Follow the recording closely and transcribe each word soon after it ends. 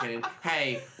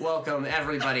Hey, welcome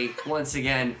everybody once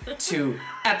again to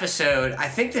episode, I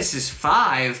think this is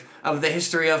 5 of the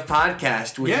History of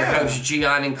Podcast with your hosts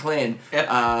Gian and Clin.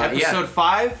 Episode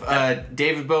 5,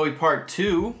 David Bowie Part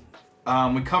 2.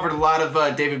 We covered a lot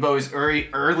of David Bowie's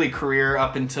early career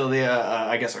up until the,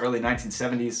 early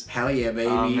 1970s. Hell yeah,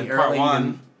 baby. Part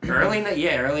 1. Early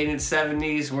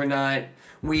 1970s.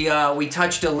 We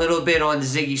touched a little bit on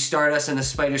Ziggy Stardust and the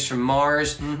Spiders from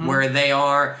Mars, where they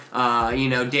are,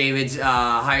 David's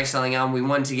highest selling album. We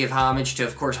wanted to give homage to,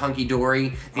 of course, Hunky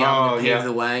Dory, the album that paved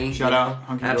the way. Shout out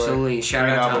Hunky Dory. Absolutely. Shout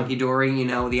out to Hunky Dory,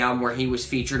 the album where he was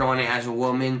featured on it as a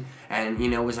woman and,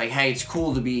 was like, hey, it's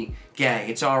cool to be gay.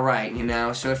 It's all right,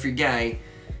 So if you're gay,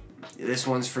 this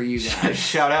one's for you guys.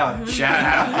 Shout out. Shout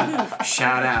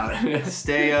out.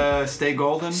 Stay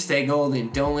golden. Stay golden.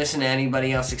 Don't listen to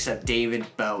anybody else except David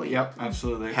Bowie. Yep,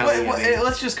 absolutely.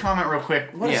 Let's just comment real quick.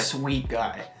 What a sweet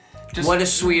guy. What a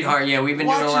sweetheart. Yeah, we've been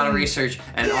doing a lot of research,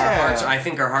 and I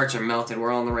think our hearts are melted.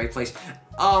 We're all in the right place.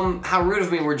 How rude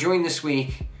of me. We're joined this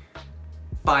week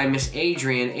by Miss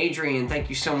Adrian. Adrian, thank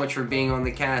you so much for being on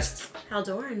the cast.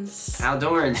 Haldorns.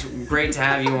 Great to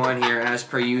have you on here, as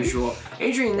per usual.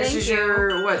 Adrian, this is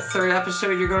your, third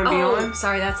episode you're going to be on? Oh,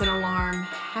 sorry, that's an alarm.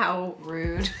 How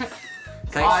rude.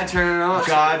 Thanks for turning it off.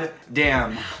 God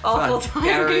damn. Awful time.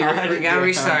 Gotta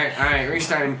restart. Alright,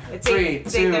 restarting. It's 3,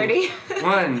 2, 8:30.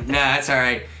 1. Nah, that's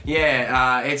alright.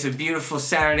 Yeah, it's a beautiful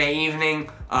Saturday evening,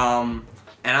 and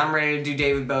I'm ready to do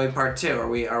David Bowie Part 2. Are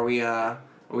we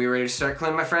ready to start,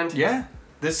 Clin, my friend? Yeah.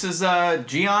 This is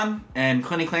Gian and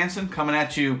Clin coming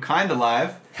at you kinda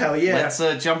live. Hell yeah. Let's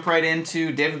jump right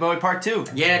into David Bowie Part 2.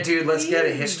 Yeah, dude, let's get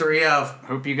it. History of.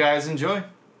 Hope you guys enjoy.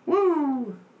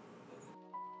 Woo!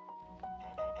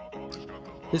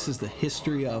 This is the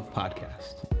History of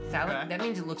Podcast. That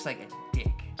means it looks like a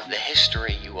dick. The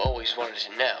history you always wanted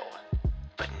to know,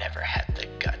 but never had the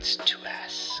guts to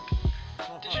ask.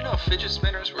 Did you know fidget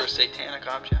spinners were a satanic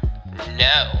object?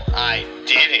 No, I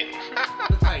didn't.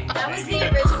 That was the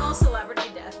original Celebrity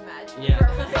Deathmatch. Yeah.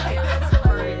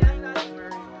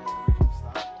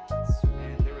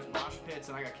 And there was mosh pits,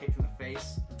 and I got kicked in the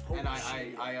face. And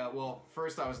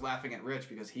first I was laughing at Rich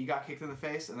because he got kicked in the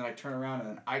face, and then I turn around and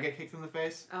then I get kicked in the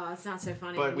face. Oh, it's not so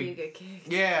funny But when you get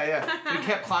kicked. Yeah. We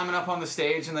kept climbing up on the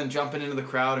stage and then jumping into the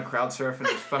crowd and crowd surfing.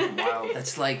 It was fucking wild.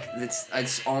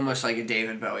 It's almost like a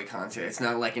David Bowie concert. It's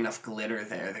not like enough glitter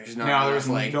there. There's not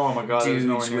enough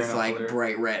dudes with like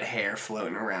bright red hair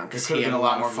floating around because he had a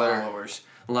lot more followers.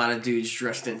 A lot of dudes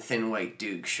dressed in thin white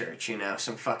Duke shirts,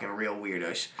 some fucking real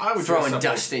weirdos. Throwing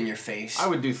dust in your face. I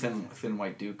would do thin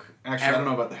white Duke. Actually, I don't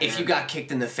know about the hair. If you got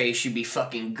kicked in the face, you'd be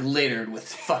fucking glittered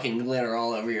with fucking glitter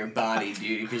all over your body,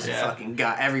 dude. Because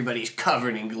everybody's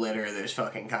covered in glitter. There's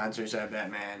fucking concerts at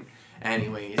that, man.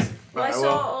 Anyways.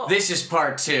 This is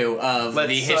part 2 of the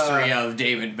history of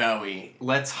David Bowie.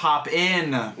 Let's hop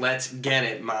in. Let's get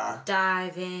it, ma.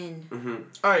 Dive in. Mm-hmm.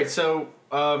 All right, so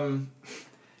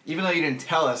even though you didn't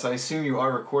tell us, I assume you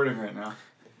are recording right now.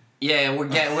 Yeah, we're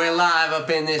live up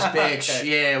in this bitch.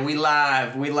 Okay. Yeah, we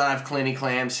live, Clinny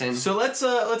Clamson. So let's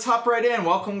hop right in.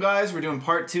 Welcome, guys. We're doing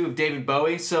part 2 of David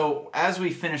Bowie. So as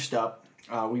we finished up,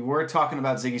 we were talking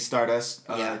about Ziggy Stardust,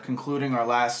 concluding our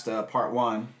last part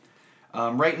 1.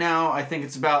 Right now, I think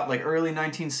it's about like early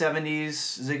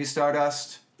 1970s Ziggy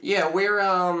Stardust. Yeah, where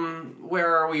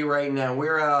are we right now?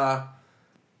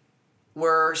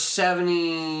 We're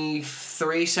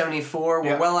 73, 74.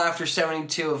 We're well after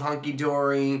 72 of Hunky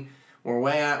Dory. We're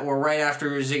right after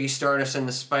Ziggy Stardust and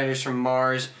the Spiders from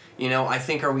Mars. I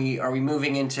think are we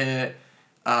moving into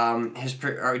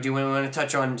do we want to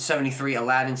touch on 73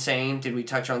 Aladdin Sane? Did we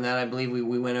touch on that? I believe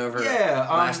we went over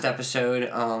last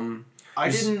episode. I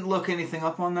didn't look anything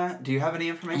up on that. Do you have any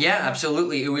information? Yeah,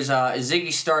 absolutely. It was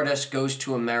Ziggy Stardust Goes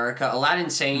to America. Aladdin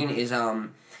Sane is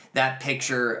that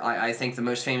picture, I think the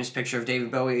most famous picture of David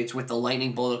Bowie. It's with the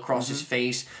lightning bolt across his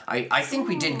face. I think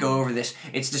we did go over this.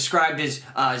 It's described as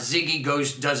Ziggy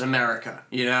does America,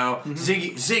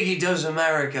 Ziggy does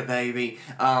America, baby,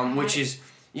 which is,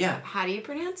 How do you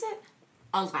pronounce it?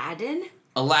 Aladdin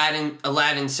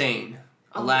Sane.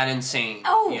 Aladdin Sane.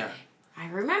 Oh, yeah. I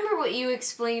remember what you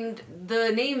explained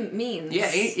the name means.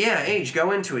 Yeah, Age,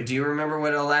 go into it. Do you remember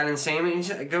what Aladdin Sane means?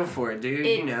 Go for it, dude.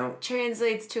 It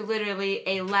translates to literally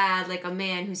a lad, like a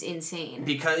man who's insane.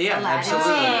 Because, Aladdin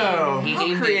absolutely. Oh,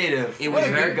 how creative. It what was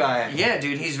a very good guy. Yeah,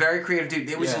 dude, he's very creative, dude.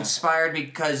 It was inspired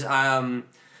because, it had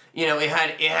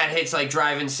hits like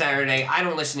Driving Saturday. I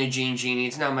don't listen to Genie.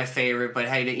 It's not my favorite, but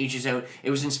hey, to each his own. It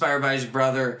was inspired by his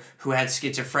brother who had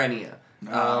schizophrenia.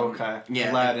 Okay.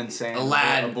 Yeah. Aladdin Insane.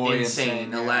 Aladdin A boy Insane.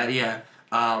 insane. Aladdin, yeah.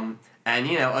 And,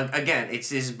 you know, again,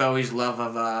 it's Bowie's love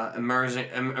of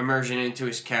immersion into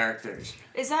his characters.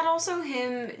 Is that also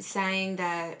him saying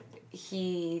that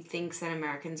he thinks that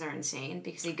Americans are insane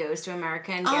because he goes to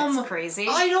America and gets crazy?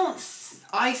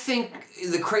 I think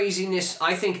the craziness,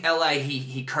 I think LA,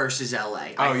 he curses LA.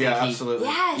 Absolutely.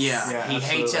 Yes. Yeah, he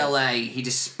hates LA. He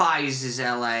despises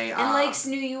LA. And likes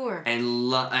New York. And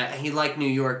he liked New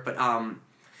York, but,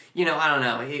 you know, I don't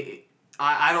know.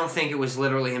 I don't think it was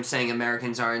literally him saying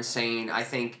Americans are insane. I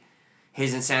think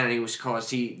his insanity was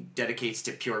caused, he dedicates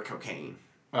to pure cocaine.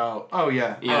 Oh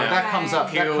yeah. That comes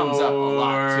up. That comes up a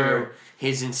lot too.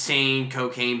 His insane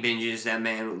cocaine binges. That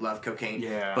man would love cocaine.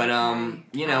 Yeah. But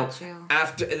you know,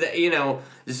 after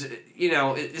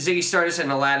Ziggy Stardust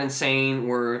and Aladdin Sane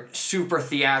were super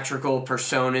theatrical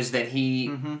personas that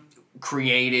he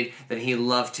created, that he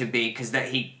loved to be, because that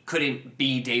he couldn't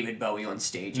be David Bowie on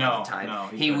stage all the time. No,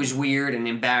 he was weird and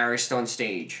embarrassed on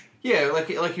stage. Yeah, like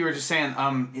you were just saying,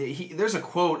 there's a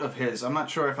quote of his, I'm not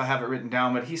sure if I have it written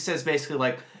down, but he says basically,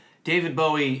 like, David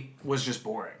Bowie was just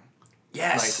boring.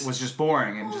 Yes. Like, was just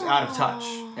boring and just out of touch.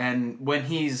 And when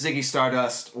he's Ziggy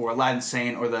Stardust or Aladdin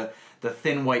Sane or the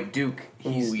Thin White Duke,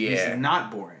 he's not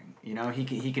boring. You know,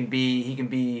 he can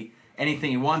be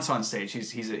anything he wants on stage.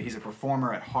 He's a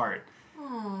performer at heart.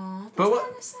 But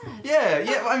what? Sad.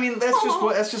 Yeah. I mean,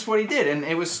 that's just what he did, and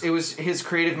it was his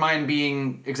creative mind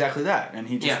being exactly that, and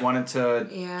he just wanted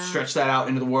to stretch that out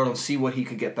into the world and see what he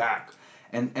could get back.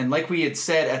 And like we had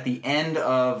said at the end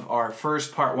of our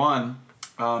first part one,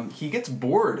 he gets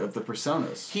bored of the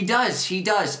personas. He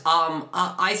does.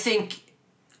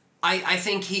 I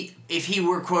think if he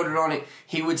were quoted on it,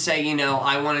 he would say, you know,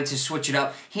 I wanted to switch it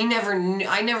up. I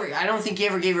don't think he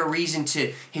ever gave a reason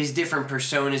to his different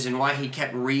personas and why he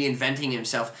kept reinventing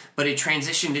himself, but it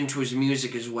transitioned into his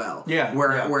music as well. Yeah.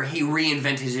 Where he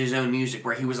reinvented his own music,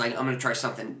 where he was like, I'm going to try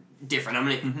something different. I'm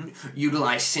going to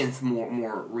utilize synth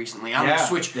more recently. I'm going to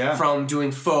switch from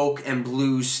doing folk and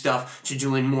blues stuff to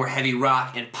doing more heavy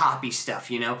rock and poppy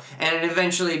stuff, you know? And it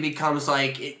eventually becomes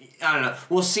like, I don't know.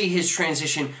 We'll see his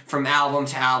transition from album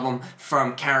to album,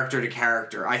 from character to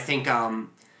character. I think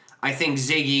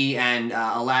Ziggy and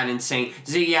Aladdin Sane.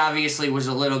 Ziggy obviously was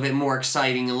a little bit more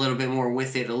exciting, a little bit more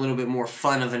with it, a little bit more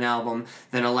fun of an album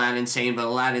than Aladdin Sane, but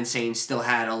Aladdin Sane still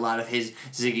had a lot of his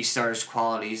Ziggy Stardust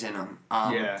qualities in him.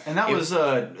 And that was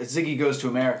Ziggy Goes to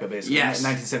America, basically, in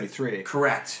 1973.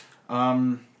 Correct.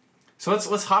 So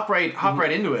let's hop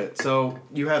right into it. So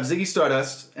you have Ziggy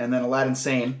Stardust and then Aladdin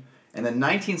Sane. And then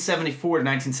 1974 to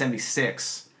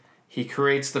 1976, he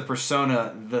creates the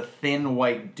persona, the Thin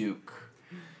White Duke.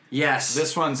 Yes.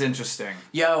 This one's interesting.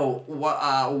 Yo,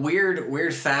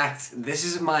 weird fact. This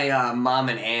is my mom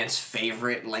and aunt's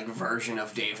favorite version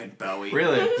of David Bowie.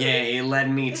 Really? Yeah, it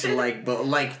led me to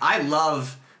I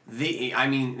love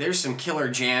there's some killer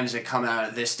jams that come out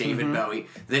of this David Bowie.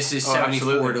 This is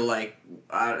 74 absolutely.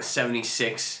 To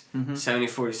 76,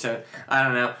 74 to 7. I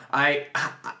don't know.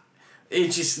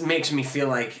 It just makes me feel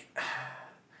like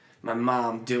my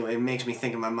mom it makes me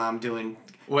think of my mom doing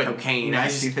cocaine.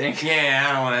 Nasty thing? Yeah,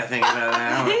 I don't want to think about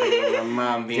that. I don't want to think about my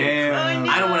mom being Damn.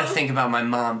 I don't want to think about my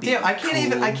mom being Damn, I can't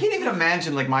even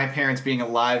imagine my parents being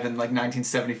alive in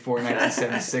 1974,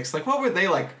 1976. What were they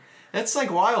like? That's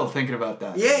wild thinking about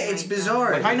that. Yeah, it's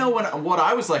bizarre. I know what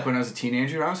I was like when I was a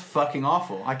teenager. I was fucking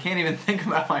awful. I can't even think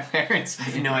about my parents. I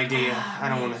have no idea. I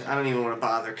don't even want to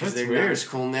bother because they're not as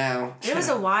cool now. It was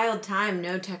a wild time.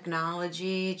 No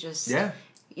technology. Just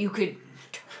you could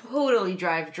totally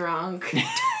drive drunk.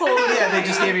 Totally. Yeah, they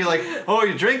just gave you oh,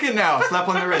 you're drinking now. Slap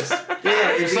on the wrist.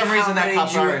 Yeah, for some reason that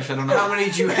cop's Irish. I don't know. How many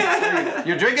did you have?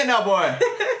 You're drinking now, boy.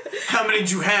 How many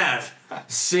did you have?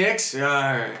 6?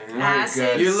 Alright.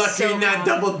 Good. You're lucky in that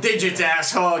double digits,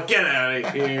 asshole. Get out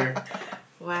of here.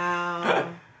 Wow.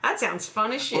 That sounds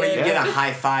fun as shit. Or you get a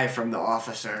high five from the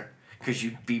officer because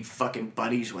you'd be fucking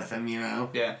buddies with him, you know?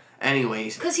 Yeah.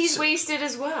 Anyways. Because he's wasted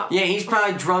as well. Yeah, he's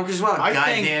probably drunk as well.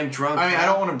 Goddamn drunk. I mean, I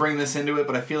don't want to bring this into it,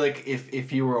 but I feel like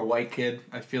if you were a white kid,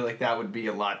 I feel like that would be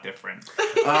a lot different.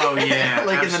 Oh, yeah.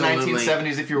 Absolutely. In the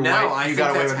 1970s, if you were white, you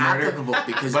got away with murder. Applicable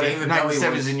because but David Bowie was...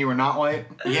 1970s and you were not white?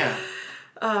 Yeah.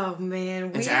 Oh,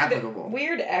 man. It's applicable.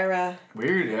 Weird era.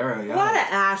 Weird era, yeah. A lot of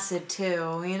acid,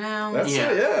 too, you know? That's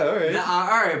all right. All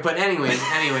right, but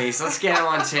anyways, let's get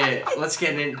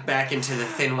back into the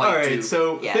Thin White Duke. All right,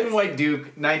 so Thin White Duke,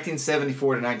 1974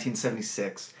 to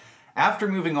 1976. After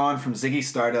moving on from Ziggy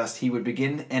Stardust, he would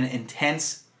begin an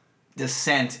intense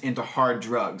descent into hard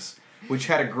drugs, which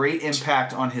had a great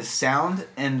impact on his sound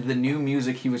and the new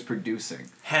music he was producing.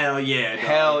 Hell yeah.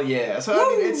 Hell yeah. So,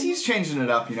 I mean, he's changing it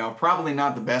up, you know. Probably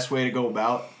not the best way to go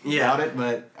about it,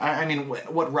 but, I mean,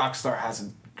 what rock star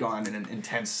hasn't gone in an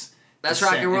intense That's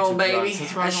rock and roll, baby.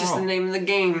 That's just the name of the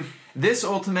game. This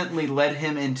ultimately led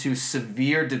him into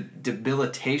severe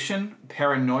debilitation,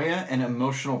 paranoia, and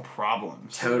emotional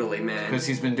problems. Totally, man. Because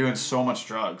he's been doing so much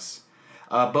drugs.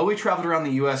 Bowie traveled around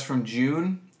the U.S. from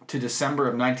June to December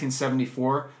of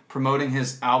 1974, promoting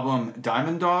his album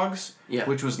Diamond Dogs,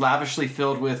 which was lavishly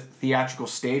filled with theatrical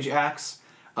stage acts.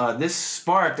 This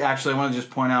sparked, actually, I want to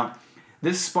just point out,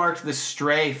 this sparked the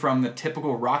stray from the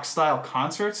typical rock-style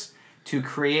concerts to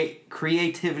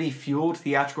creativity-fueled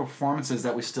theatrical performances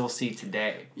that we still see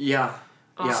today. Yeah.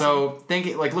 Awesome. So,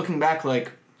 looking back,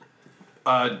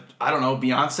 I don't know,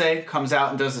 Beyonce comes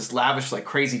out and does this lavish,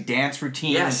 crazy dance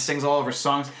routine and sings all of her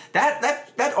songs. That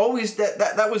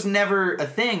was never a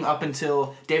thing up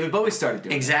until David Bowie started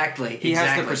doing it. Exactly. He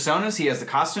has the personas, he has the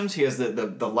costumes, he has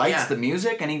the lights, the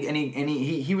music, and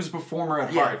he was a performer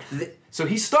at heart. So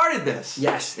he started this.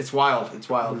 Yes. It's wild. It's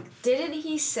wild. Didn't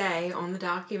he say on the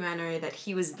documentary that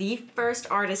he was the first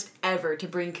artist ever to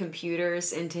bring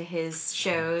computers into his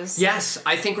shows? Yes,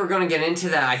 I think we're going to get into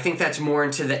that. I think that's more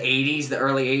into the 80s, the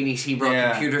early 80s. He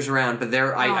brought computers around, but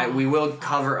we will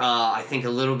cover, I think, a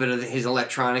little bit of his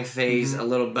electronic phase, a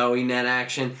little Bowie net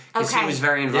action, because he was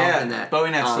very involved in that.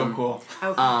 Bowie net's so cool.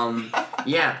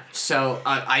 Okay. So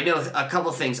I know a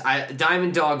couple things.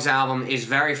 Diamond Dogs album is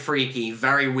very freaky,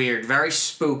 very weird, very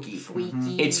spooky.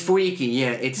 It's freaky,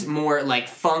 yeah. It's more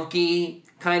funky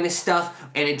kind of stuff,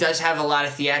 and it does have a lot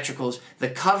of theatricals. The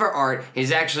cover art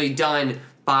is actually done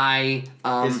by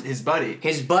his buddy.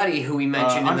 His buddy, who we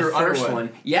mentioned in the first Underwood. one.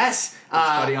 Yes,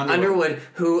 Underwood,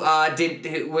 who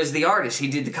was the artist. He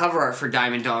did the cover art for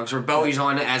Diamond Dogs, where Bowie's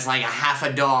on it as a half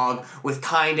a dog with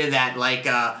kind of that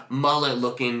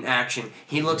mullet-looking action.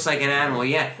 He looks like an animal.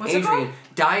 Yeah, What's it called?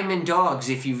 Diamond Dogs,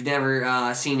 if you've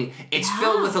never seen it. It's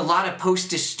filled with a lot of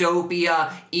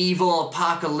post-dystopia, evil,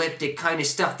 apocalyptic kind of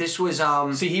stuff. This was...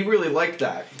 See, he really liked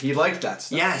that. He liked that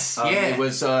stuff. Yes, It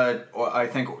was, I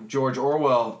think, George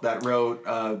Orwell that wrote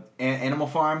Animal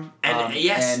Farm. And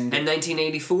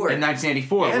 1984. In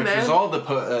 1984, Yeah, which man. was all the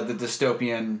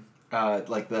dystopian...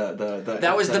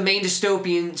 that was the main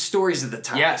dystopian stories of the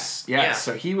time. Yes. Yeah.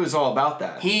 So he was all about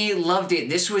that. He loved it.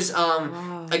 This was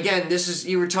again. This is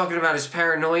you were talking about his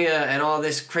paranoia and all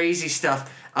this crazy stuff.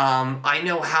 I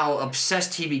know how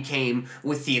obsessed he became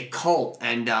with the occult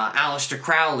and Aleister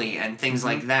Crowley and things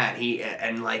like that. He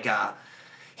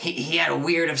had a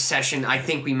weird obsession. I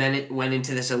think we went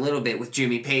into this a little bit with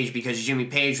Jimmy Page, because Jimmy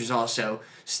Page was also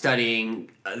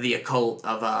studying the occult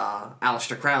of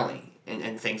Aleister Crowley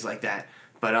and things like that.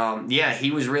 But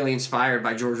he was really inspired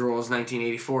by George Orwell's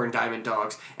 1984 and Diamond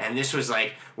Dogs, and this was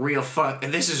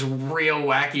this is real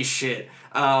wacky shit.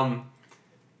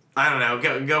 I don't know.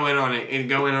 Go in on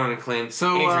it, Clin.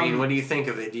 So, Adrian, what do you think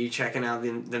of it? Are you checking out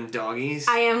them doggies?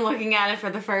 I am looking at it for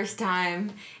the first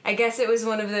time. I guess it was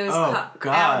one of those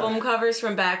album covers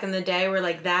from back in the day where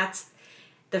that's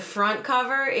the front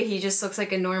cover. He just looks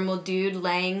like a normal dude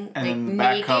laying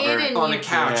naked and on a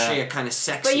couch, kind of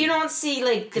sexy. But you don't see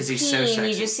the peen. So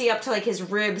you just see up to his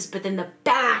ribs. But then the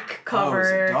back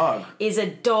cover is a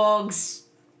dog's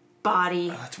body.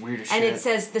 Oh, that's weird as and shit. it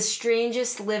says the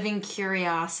strangest living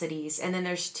curiosities, and then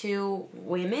there's two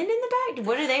women in the back.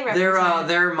 What do they represent?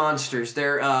 They're monsters.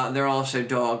 They're also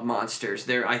dog monsters.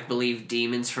 They're, I believe,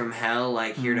 demons from hell,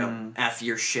 here to F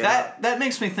your shit up. That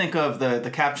makes me think of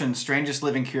the caption "strangest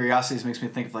living curiosities" makes me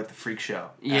think of the freak show.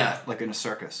 Yeah, in a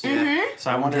circus. Mm-hmm. Yeah. So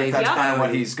I wonder if that's kind of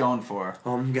what he's going for.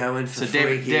 I'm going for so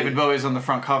David Bowie's on the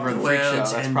front cover of the freak show.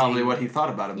 That's probably what he thought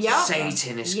about himself.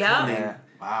 Satan is coming. Yeah.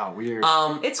 Wow, weird.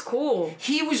 It's cool.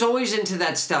 He was always into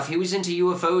that stuff. He was into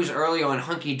UFOs early on.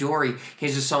 Hunky Dory. He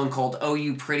has a song called "Oh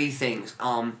You Pretty Things."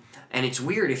 And it's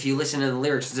weird if you listen to the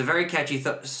lyrics. It's a very catchy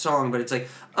song, but it's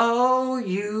 "Oh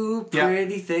you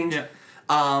pretty things."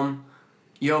 Yeah.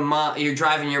 You're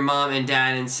driving your mom and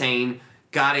dad insane.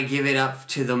 Gotta give it up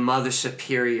to the Mother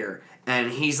Superior.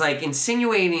 And he's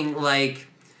insinuating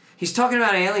he's talking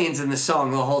about aliens in the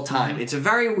song the whole time. It's a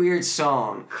very weird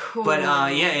song. Cool. But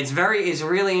it's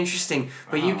really interesting.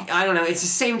 But I don't know, it's the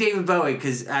same David Bowie,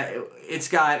 because it's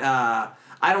got,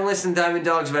 I don't listen to Diamond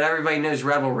Dogs, but everybody knows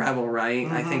Rebel Rebel, right?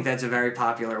 I think that's a very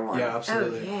popular one. Yeah,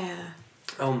 absolutely. Oh, yeah.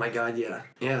 Oh my god, yeah.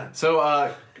 Yeah.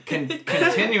 So,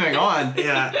 continuing on.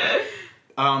 Yeah.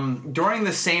 During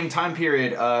the same time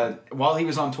period, while he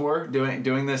was on tour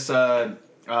doing this,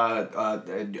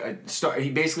 he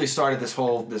basically started this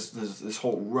whole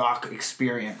rock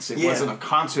experience. It wasn't a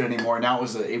concert anymore. Now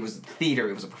it was theater.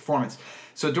 It was a performance.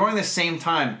 So during the same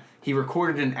time, he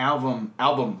recorded an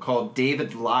album called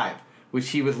David Live, which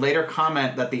he would later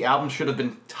comment that the album should have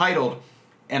been titled,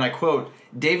 and I quote,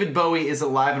 "David Bowie is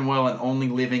alive and well and only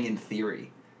living in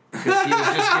theory." because he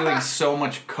was just doing so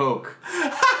much coke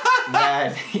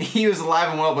that he was alive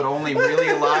and well, but only really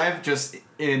alive just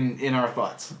in our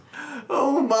thoughts.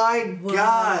 Oh my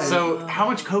God! So how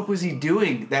much coke was he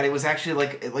doing that it was actually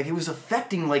like it was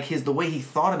affecting like the way he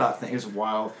thought about things? It was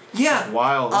wild. Yeah, it was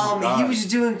wild. Oh he was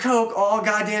doing coke all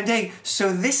goddamn day.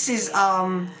 So this is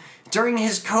during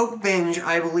his coke binge,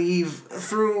 I believe,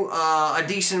 through a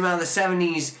decent amount of the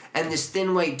 70s and this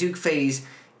thin white Duke phase.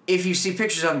 If you see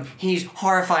pictures of him, he's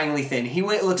horrifyingly thin. He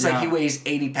looks like he weighs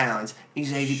 80 pounds.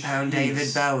 He's 80-pound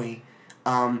David Bowie.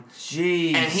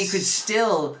 Jeez. And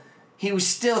he was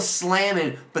still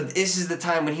slamming, but this is the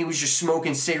time when he was just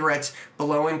smoking cigarettes,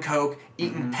 blowing coke,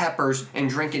 eating peppers, and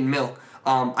drinking milk.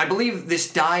 I believe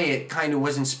this diet kind of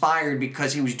was inspired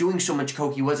because he was doing so much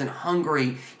coke, he wasn't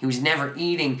hungry, he was never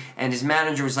eating, and his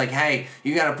manager was like, hey,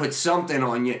 you gotta put something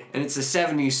on you. And it's the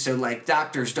 70s, so like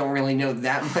doctors don't really know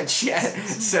that much yet.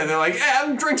 So they're like,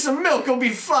 drink some milk, you'll be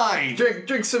fine.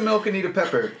 Drink some milk and eat a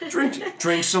pepper.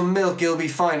 Drink some milk, you'll be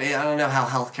fine. I don't know how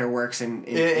healthcare works in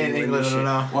England. I don't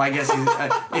know. Well, I guess he's,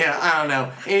 I don't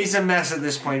know. He's a mess at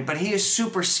this point, but he is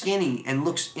super skinny and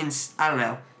looks, I don't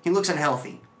know, he looks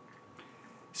unhealthy.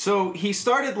 So he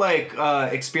started like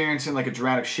experiencing like a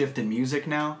dramatic shift in music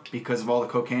now because of all the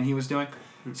cocaine he was doing.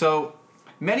 So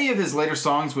many of his later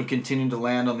songs would continue to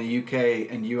land on the UK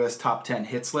and US top 10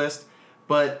 hits list,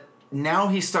 but now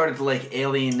he started to like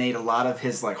alienate a lot of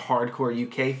his like hardcore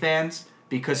UK fans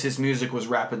because his music was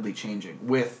rapidly changing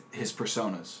with his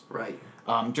personas. Right.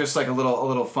 Just like a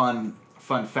little fun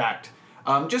fact.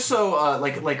 Just so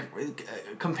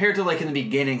compared to like in the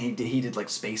beginning, he did like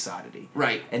Space Oddity,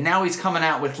 right? And now he's coming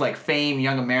out with like Fame,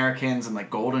 Young Americans, and like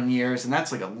Golden Years, and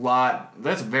that's like a lot.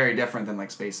 That's very different than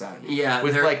like Space Oddity. Yeah,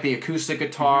 with like the acoustic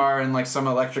guitar and like some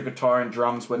electric guitar and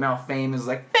drums, but now Fame is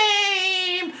like Fame.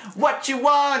 What you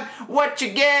want, what you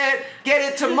get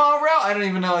it tomorrow. I don't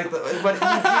even know like, but you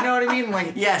know what I mean?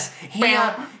 Like yes, he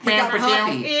got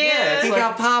poppy. Yeah, he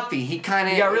got poppy. He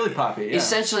got really poppy. Yeah.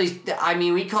 Essentially, I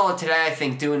mean, we call it today. I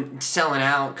think selling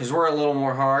out because we're a little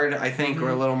more hard. I think we're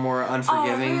a little more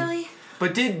unforgiving. Oh, really?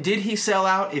 But did he sell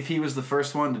out if he was the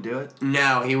first one to do it?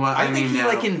 No, he was. I think he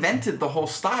like invented the whole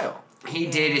style. He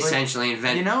did essentially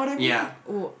invent. You know what I mean? Yeah.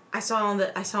 Ooh, I saw in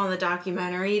the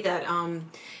documentary that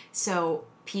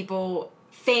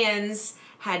fans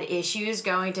had issues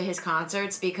going to his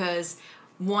concerts because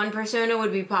one persona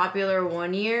would be popular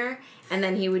one year and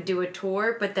then he would do a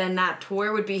tour, but then that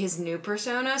tour would be his new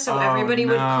persona, so everybody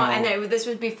would come, and this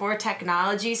was before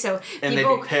technology, so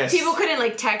people couldn't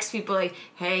like text people like,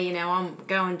 hey, I'm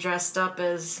going dressed up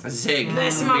as a Zig.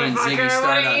 This motherfucker,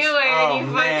 what are you wearing?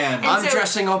 Oh, man. I'm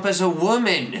dressing up as a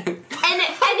woman. And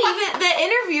even the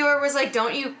interviewer was like,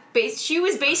 she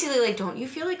was basically like, don't you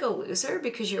feel like a loser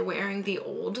because you're wearing the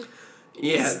old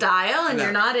style and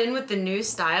you're not in with the new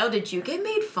style? Did you get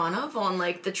made fun of on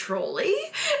like the trolley?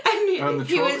 And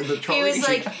he was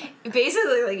like,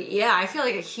 basically like, yeah, I feel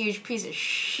like a huge piece of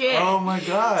shit. Oh my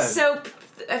God. So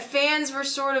fans were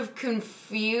sort of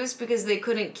confused because they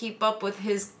couldn't keep up with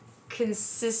his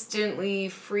consistently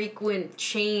frequent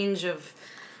change of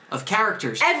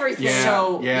characters, everything.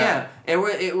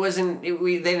 It wasn't. They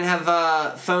didn't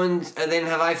have phones. They didn't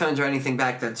have iPhones or anything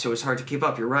back then, so it was hard to keep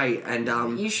up. You're right,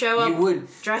 and you show up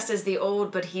dressed as the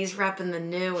old, but he's repping the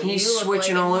new. And he's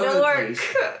switching all over the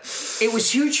place. It was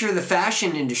huge for the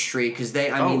fashion industry because they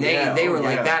were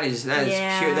like that is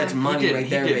pure. That's money right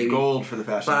there, he did baby. Gold for the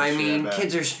fashion industry. But I mean,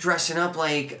 kids are dressing up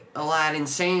like Aladdin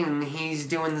Sane. He's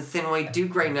doing the Thin White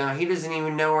Duke right now. He doesn't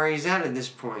even know where he's at this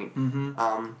point.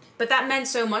 Mm-hmm. But that meant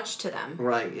so much to them.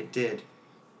 Right, it did.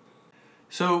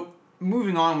 So,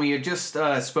 moving on, we had just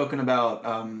spoken about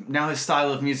now his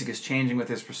style of music is changing with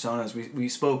his personas. We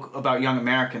spoke about Young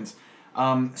Americans.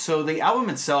 So the album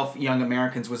itself, Young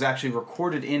Americans, was actually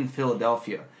recorded in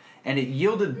Philadelphia. And it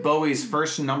yielded Bowie's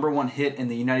first #1 hit in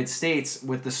the United States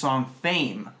with the song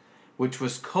Fame, which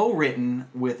was co-written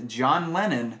with John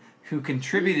Lennon, who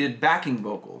contributed backing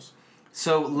vocals.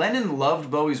 So Lennon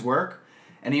loved Bowie's work,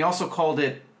 and he also called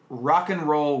it rock and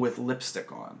roll with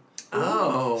lipstick on.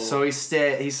 Oh. So he's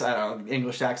I don't know,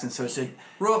 English accent, so he said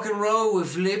rock and roll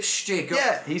with lipstick on.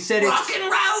 Yeah, he said rock and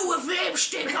roll with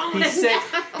lipstick on.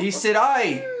 He said,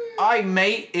 I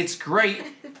mate, it's great,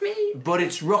 but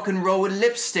it's rock and roll with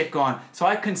lipstick on. So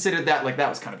I considered that like that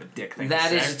was kind of a dick thing.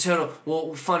 That is a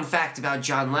total fun fact about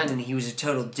John Lennon, he was a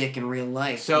total dick in real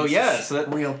life. So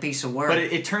real piece of work. But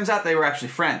it turns out they were actually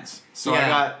friends. So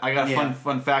I got a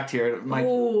fun fact here. It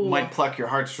might pluck your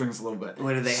heartstrings a little bit.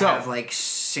 What do they have, like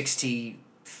 60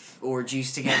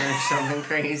 orgies together or something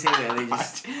crazy? They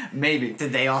just, maybe.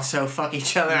 Did they also fuck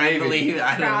each other? Maybe. I believe.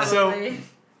 I don't know. So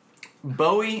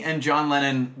Bowie and John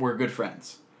Lennon were good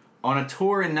friends. On a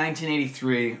tour in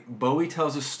 1983, Bowie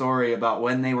tells a story about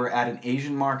when they were at an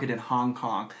Asian market in Hong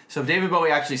Kong. So David Bowie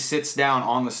actually sits down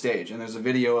on the stage, and there's a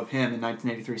video of him in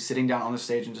 1983 sitting down on the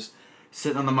stage and just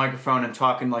sitting on the microphone and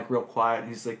talking like real quiet.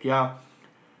 He's like, yeah,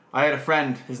 I had a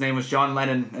friend, his name was John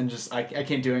Lennon, and just, I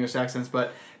can't do English accents,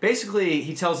 but basically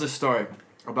he tells this story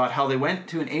about how they went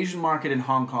to an Asian market in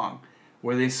Hong Kong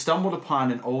where they stumbled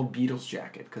upon an old Beatles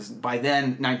jacket, because by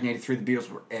then, 1983, the Beatles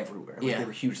were everywhere. Like, they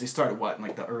were huge. They started, in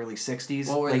like the early 60s,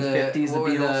 late 50s, the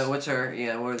Beatles? What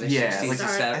were the 60s? Like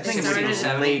I think it was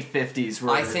late 50s.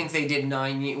 I think they did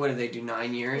 9 years. What did they do,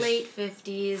 9 years? Late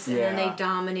 50s, and then they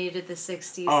dominated the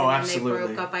 60s, and then absolutely. They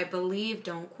broke up, I believe,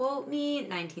 don't quote me,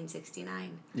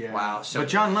 1969. Yeah. Wow. So, but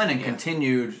John Lennon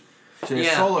continued to his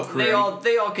solo career.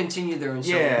 They all continued their own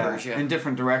solo careers, in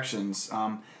different directions.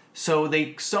 So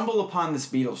they stumble upon this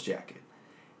Beatles jacket.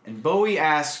 And Bowie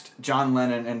asked John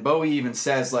Lennon, and Bowie even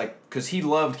says, because he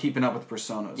loved keeping up with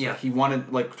personas. Yeah. He wanted,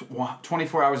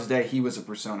 24 hours a day, he was a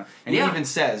persona. And he even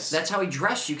says... That's how he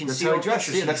dressed. You can see how he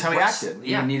dressed. Yeah, that's how he acted.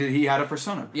 Yeah. He had a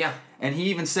persona. Yeah. And he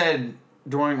even said,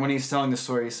 when he's telling the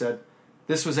story, he said,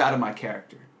 this was out of my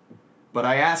character. But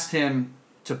I asked him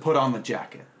to put on the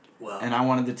jacket. Wow. And I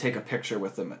wanted to take a picture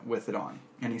with it on.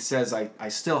 And he says, I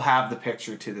still have the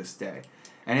picture to this day.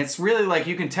 And it's really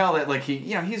you can tell that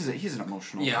he's an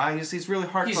emotional guy. He's really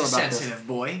heartfelt about this. He's a sensitive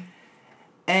boy.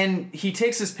 And he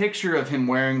takes this picture of him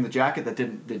wearing the jacket that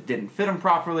didn't fit him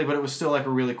properly, but it was still a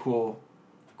really cool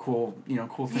thing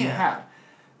to have.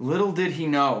 Little did he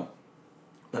know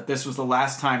that this was the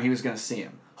last time he was going to see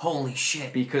him. Holy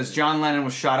shit. Because John Lennon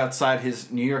was shot outside his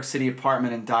New York City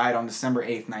apartment and died on December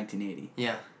 8th, 1980.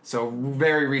 Yeah. So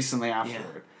very recently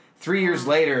afterward. Yeah. 3 years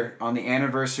later, on the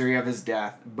anniversary of his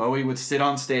death, Bowie would sit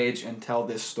on stage and tell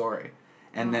this story,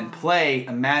 and then play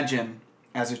Imagine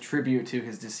as a tribute to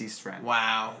his deceased friend.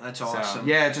 Wow, that's awesome.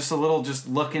 Yeah, just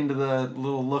look into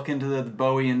the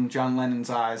Bowie and John Lennon's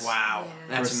eyes. Wow,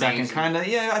 that's for a second, kind of.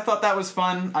 Yeah, I thought that was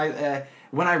fun.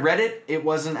 When I read it, it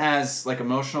wasn't as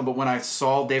emotional, but when I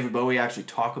saw David Bowie actually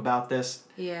talk about this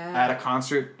at a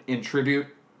concert in tribute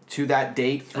to that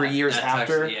date, 3 years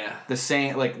after the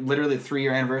same, literally the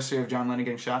 3-year anniversary of John Lennon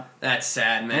getting shot. That's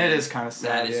sad, man. It is kind of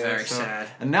sad. That is very sad.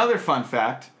 Another fun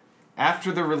fact: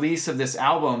 after the release of this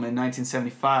album in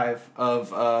 1975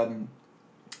 of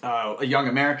Young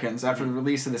Americans, after the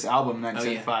release of this album in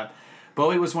 1975,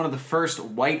 Bowie was one of the first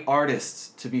white artists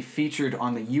to be featured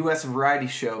on the U.S. variety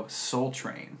show Soul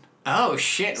Train. Oh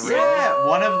shit! Really? Yeah,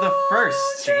 one of the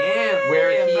first. Damn.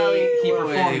 Where he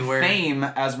performed Fame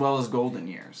as well as Golden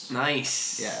Years.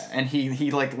 Nice. Yeah, and he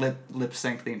lip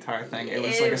synced the entire thing. It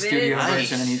was a studio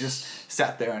version, and he just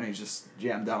sat there and he just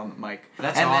jammed out on the mic.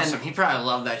 That's awesome. He probably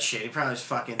loved that shit. He probably was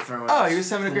fucking throwing. Oh, he was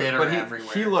having a great. But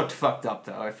everywhere. He looked fucked up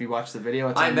though. If you watch the video,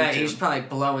 it's I bet YouTube. he was probably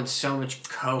blowing so much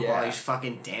coke while he's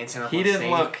fucking dancing up. He didn't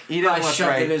look. He didn't look shoved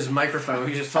right. in his microphone.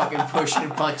 He was just fucking pushing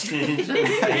and punching it in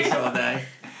his face all day.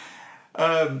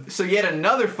 So yet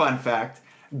another fun fact,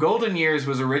 Golden Years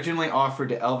was originally offered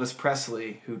to Elvis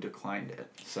Presley, who declined it.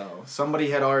 So somebody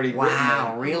had already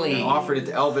really offered it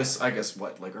to Elvis, I guess,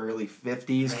 early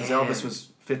 50s, because Elvis was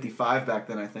 55 back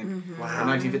then, I think. Mm-hmm. Wow. In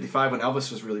 1955, when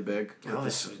Elvis was really big.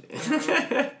 Elvis was...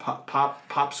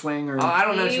 pop swing, or... I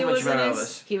don't know too much about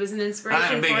Elvis. He was an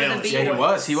inspiration for the Beatles. Yeah, he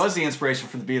was. He was the inspiration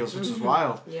for the Beatles, which is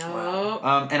wild. Yeah.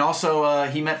 Wow. And also,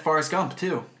 he met Forrest Gump,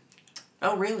 too.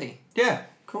 Oh, really? Yeah.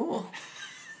 Cool.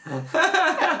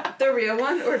 The real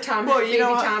one, or Tom? Well,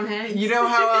 Tom Hanks. You know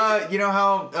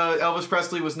how Elvis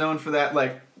Presley was known for that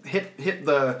hip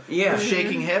the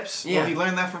shaking hips. Yeah. Well, he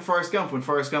learned that from Forrest Gump when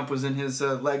Forrest Gump was in his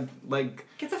leg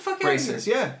Get the fuck braces. Out of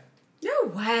here. Yeah.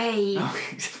 No way.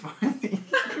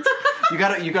 You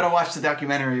gotta watch the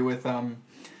documentary with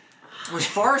Was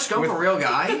Forrest Gump a real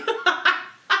guy?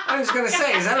 I was gonna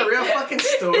say, is that a real fucking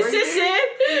story? Is this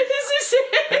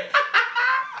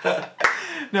it?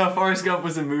 No, Forrest Gump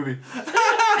was a movie.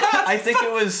 I think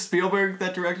it was Spielberg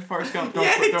that directed Forrest Gump. Don't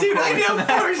I know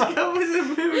Forrest Gump was a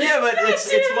movie. Yeah, but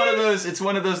it's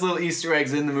one of those little Easter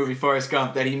eggs in the movie Forrest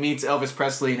Gump that he meets Elvis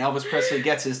Presley, and Elvis Presley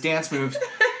gets his dance moves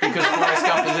because Forrest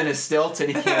Gump is in his stilts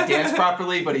and he can't dance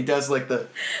properly, but he does the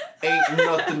ain't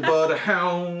nothing but a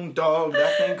hound dog,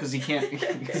 that thing, because he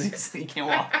can't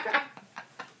walk.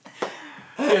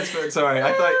 Sorry,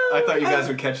 I thought you guys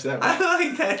would catch that one. I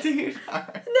like that, dude.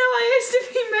 Right. No, I asked if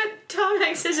he met Tom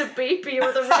Hanks as a baby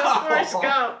or the real Forrest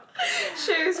Gump.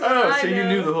 Shows what I know. So you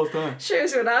knew the whole time.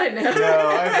 Shows what I know. No,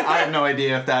 I have no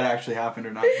idea if that actually happened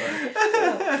or not.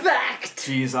 But... Fact.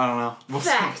 Jeez, I don't know.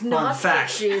 Fact, not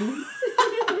fiction.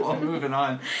 Well, moving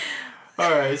on.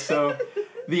 All right, so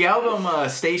the album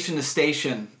Station to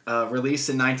Station, released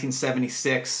in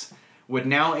 1976, would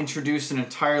now introduce an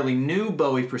entirely new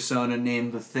Bowie persona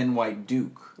named the Thin White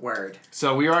Duke. Word.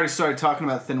 So we already started talking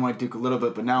about Thin White Duke a little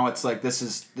bit, but now it's like this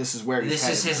is where he's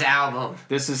headed. This is his album.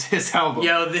 This is his album.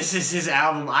 Yo, this is his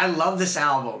album. I love this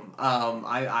album.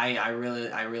 I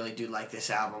really do like this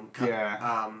album.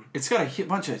 Yeah. It's got a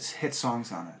bunch of hit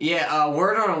songs on it. Yeah.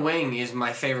 Word on a Wing is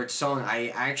my favorite song. I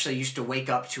actually used to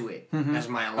wake up to it as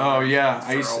my alarm. Oh yeah,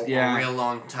 for a real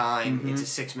long time. It's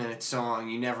a 6-minute song.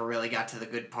 You never really got to the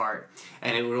good part,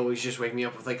 and it would always just wake me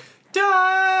up with like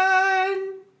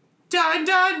done. Dun,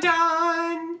 dun,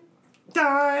 dun,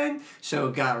 dun. So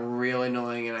it got real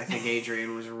annoying, and I think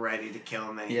Adrian was ready to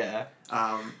kill me. Yeah.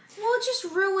 Well, it just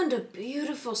ruined a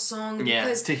beautiful song. Yeah.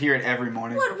 Because to hear it every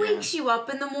morning. What wakes you up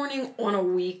in the morning on a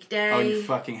weekday? Oh, you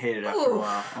fucking hate it after a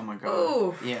while. Oh my god.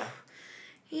 Oh. Yeah.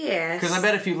 Yes. Because I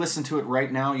bet if you listen to it right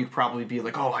now, you'd probably be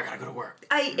like, "Oh, I gotta go to work."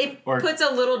 It puts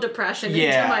a little depression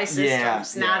into my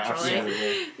systems naturally.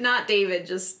 Absolutely. Not David,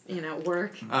 just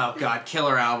work. Oh god,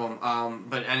 killer album.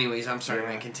 But anyways, I'm sorry,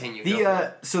 man. Continue.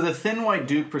 So the Thin White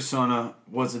Duke persona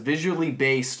was visually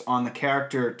based on the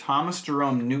character Thomas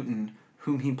Jerome Newton,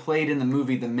 whom he played in the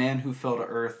movie The Man Who Fell to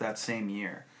Earth that same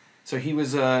year. So he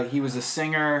was a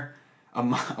singer, a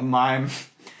mime.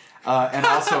 And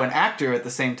also an actor at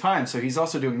the same time, so he's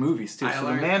also doing movies too.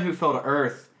 The Man Who Fell to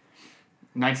Earth,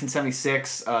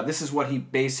 1976. This is what he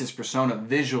based his persona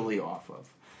visually off of.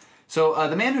 So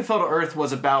The Man Who Fell to Earth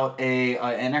was about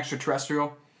an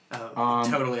extraterrestrial.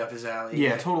 Totally up his alley.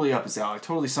 Yeah, totally up his alley.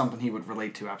 Totally something he would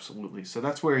relate to. Absolutely. So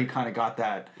that's where he kind of got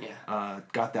that.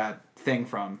 Got that thing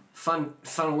from. Fun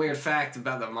weird fact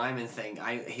about the miming thing.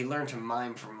 He learned to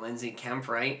mime from Lindsay Kemp,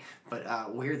 right?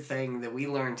 But weird thing that we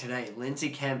learned today. Lindsay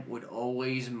Kemp would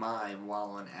always mime while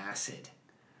on acid.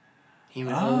 He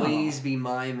would always be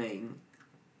miming,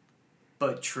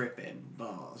 but tripping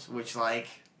balls. Which the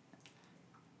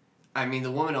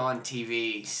woman on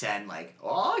TV said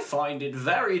I find it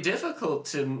very difficult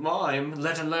to mime,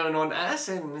 let alone on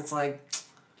acid. And it's like,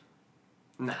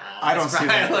 nah. I don't see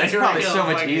that. It's probably so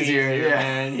much easier.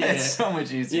 Man. Yeah. It's so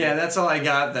much easier. Yeah, that's all I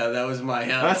got, though. That was my...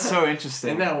 That's so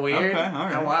interesting. Isn't that weird? Okay, all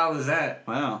right. How wild is that?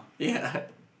 Wow. Yeah.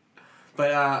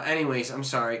 But anyways, I'm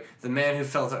sorry. The Man Who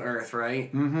Fell to Earth,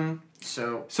 right? Mm-hmm.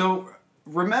 So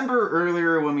remember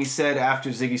earlier when we said after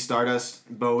Ziggy Stardust,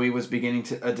 Bowie was beginning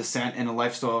a descent in a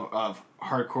lifestyle of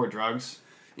hardcore drugs?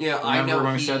 Yeah, remember I know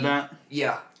when we said that?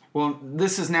 Yeah. Well,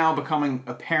 this is now becoming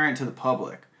apparent to the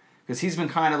public. Because he's been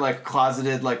kind of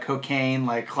closeted cocaine,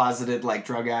 closeted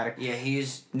drug addict. Yeah,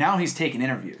 now he's taking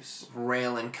interviews.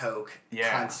 Railing coke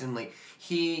constantly.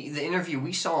 The interview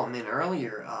we saw him in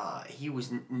earlier, he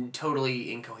was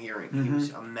totally incoherent. Mm-hmm. He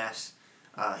was a mess.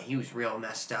 He was real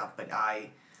messed up. But I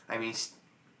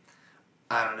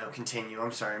don't know. Continue.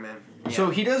 I'm sorry, man. Yeah. So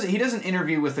he does an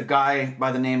interview with a guy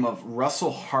by the name of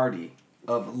Russell Hardy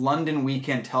of London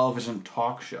Weekend Television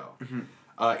Talk Show. Mm-hmm.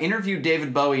 Interviewed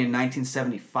David Bowie in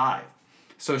 1975.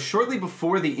 So shortly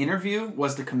before the interview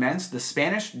was to commence, the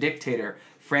Spanish dictator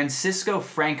Francisco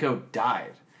Franco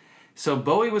died. So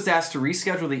Bowie was asked to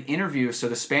reschedule the interview so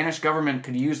the Spanish government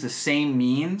could use the same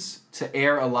means to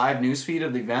air a live newsfeed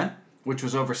of the event, which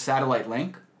was over satellite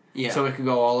link. Yeah. So it could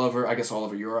go all over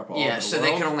Europe, all over the world.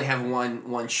 They could only have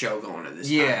one show going at this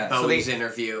time. Bowie's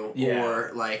interview,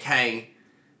 or hey,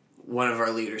 one of our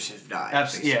leaders has died.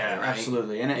 Right?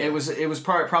 Absolutely. And it was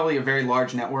probably a very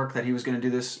large network that he was going to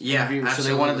do this interview. Absolutely. So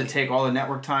they wanted to take all the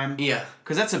network time. Yeah.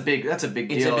 Because that's a big deal, it's a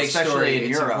big especially story. in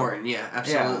Europe. It's important. Yeah,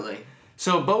 absolutely. Yeah.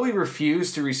 So Bowie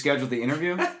refused to reschedule the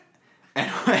interview,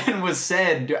 and was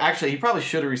said he probably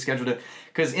should have rescheduled it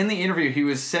because in the interview he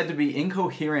was said to be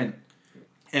incoherent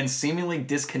and seemingly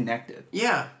disconnected.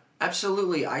 Yeah.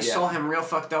 Absolutely. I saw him real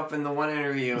fucked up in the one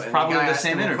interview. It's probably the guy the same asked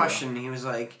him interview. A question, and he was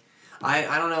like,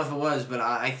 I don't know if it was, but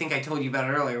I think I told you about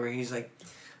it earlier, where he's like,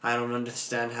 I don't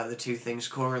understand how the two things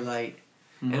correlate.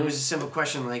 Mm-hmm. And it was a simple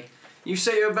question like, you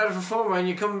say you're a better performer and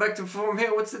you're coming back to perform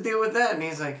here, what's the deal with that? And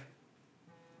he's like,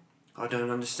 I don't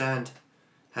understand.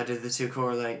 How did the two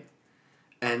correlate?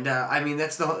 And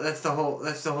that's the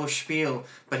whole spiel,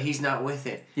 but he's not with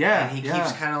it. Yeah, and he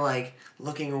keeps kind of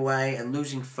looking away and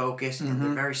losing focus in the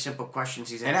very simple questions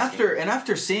he's asking. And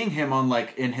after seeing him on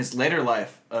in his later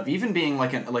life of even being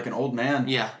like an old man,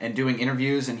 and doing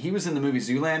interviews, and he was in the movie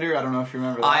Zoolander. I don't know if you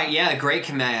remember that. Great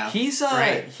cameo. He's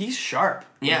he's sharp.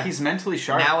 Yeah, he's mentally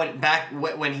sharp. Now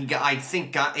when he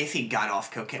got, if he got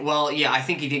off cocaine. Well, yeah, I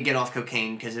think he did get off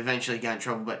cocaine because eventually he got in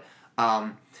trouble, but.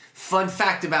 Fun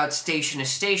fact about Station to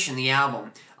Station, the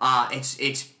album,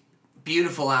 it's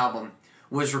beautiful album,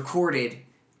 was recorded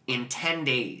in 10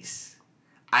 days.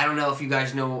 I don't know if you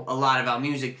guys know a lot about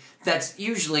music. That's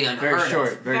usually unheard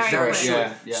of. Very short.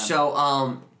 Yeah.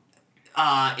 So,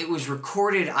 it was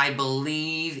recorded, I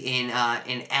believe, in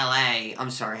L.A. I'm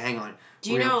sorry, hang on.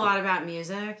 Do you know a lot about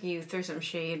music? You threw some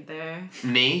shade there.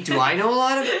 Me? Do I know a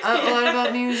lot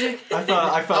about music?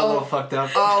 I felt a little fucked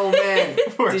up. Oh man,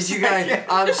 did you guys?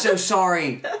 I'm so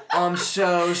sorry. I'm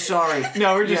so sorry.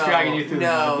 No, we're just dragging you through.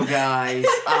 No, guys.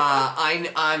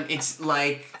 I'm. It's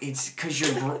because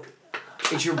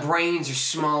your brains are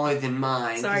smaller than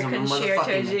mine. Sorry, I'm a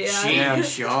couldn't share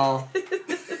genius, y'all.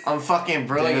 I'm fucking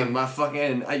brilliant. Damn. My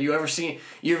fucking. You ever seen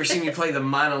me play the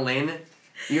mandolin?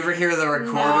 You ever hear the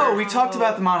recorder? No, we talked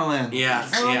about the mandolin. Yeah.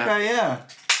 Oh, yeah. okay, yeah.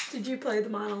 Did you play the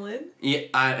mandolin?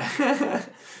 Yeah.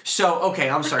 So okay,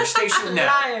 I'm sorry. Station. No,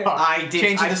 Liar. I did.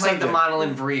 Changing I the played subject. the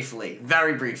mandolin briefly,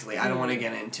 very briefly. I don't want to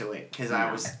get into it because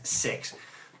I was 6.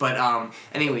 But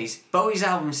anyways, Bowie's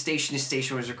album Station to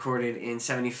Station was recorded in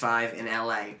 '75 in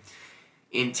L.A.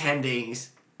 in 10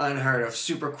 days. Unheard of,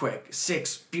 super quick.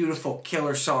 6 beautiful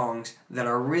killer songs that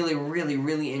are really, really,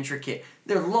 really intricate.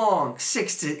 They're long,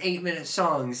 6 to 8 minute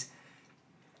songs.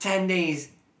 10 days.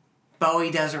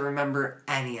 Bowie doesn't remember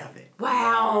any of it.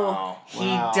 Wow. He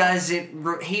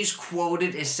doesn't. He's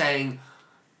quoted as saying,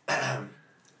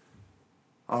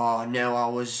 "Oh no, I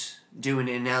was doing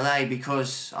it in L.A.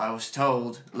 because I was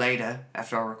told later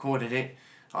after I recorded it,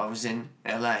 I was in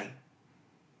L.A."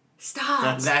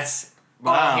 Stop. That's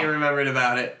Wow. all he remembered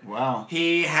about it. Wow.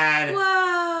 He had.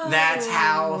 Whoa. That's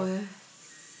how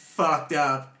fucked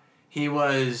up he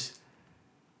was.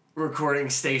 Recording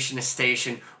Station to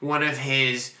Station, one of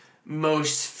his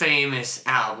most famous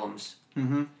albums.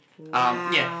 Mm-hmm.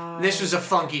 Wow. Yeah, this was a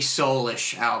funky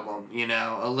soulish album, you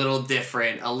know, a little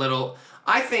different,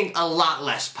 I think a lot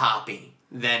less poppy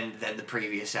than the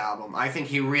previous album. I think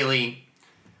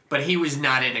but he was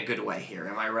not in a good way here,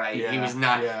 am I right? Yeah, he was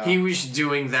not, yeah. he was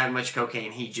doing that much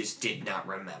cocaine, he just did not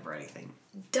remember anything.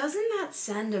 Doesn't that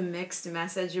send a mixed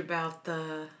message about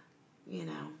the,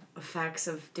 effects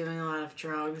of doing a lot of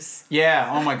drugs? Yeah,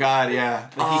 oh my god, yeah.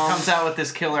 He comes out with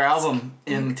this killer album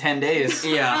in 10 days.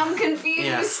 Yeah. I'm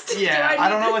confused. Yeah, I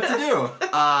don't know what to do.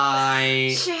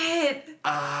 Shit.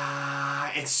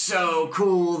 It's so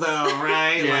cool though,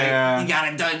 right? Yeah. Like, he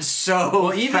got it done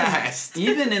so fast.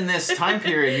 Even in this time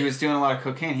period, he was doing a lot of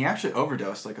cocaine. He actually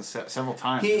overdosed several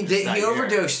times. He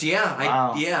overdosed, yeah.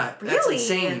 Wow. That's Really?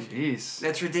 insane. Jeez.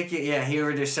 That's ridiculous. Yeah, he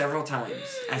overdosed several times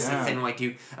as the thin white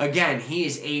dude. Again, he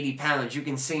is 80 pounds. You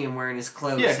can see him wearing his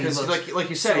clothes. Yeah, because like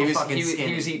you said, so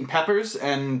he was eating peppers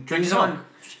and He drinking was milk. on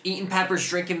eating peppers,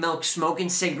 drinking milk, smoking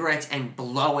cigarettes, and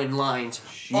blowing lines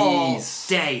all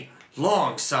day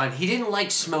long, son. He didn't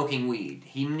like smoking weed.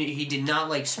 He did not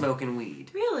like smoking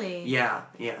weed. Really? Yeah.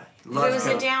 It was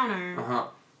a downer. Uh-huh.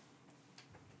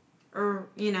 Or,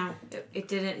 it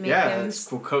didn't make Yeah, him... it's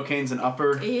cool. Cocaine's an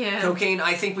upper. Yeah. Cocaine,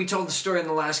 I think we told the story in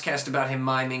the last cast about him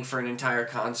miming for an entire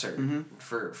concert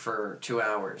for 2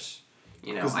 hours.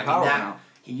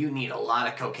 You need a lot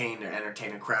of cocaine to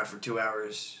entertain a crowd for 2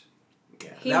 hours. Yeah.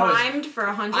 He mimed for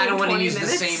 120 minutes. I don't want to use the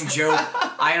same joke.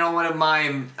 I don't want to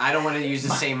mime. I don't want to use the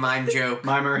same mime joke.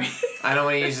 Mimery. I don't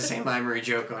want to use the same mimery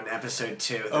joke on episode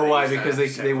 2. Oh, why? Because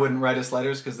they wouldn't write us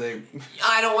letters because they...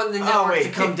 I don't want the network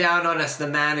to come down on us, the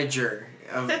manager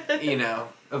of,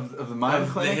 of the mime of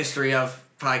the clinic? history of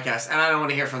podcasts. And I don't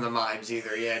want to hear from the mimes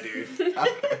either. Yeah, dude.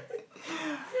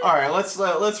 All right,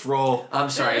 let's roll. I'm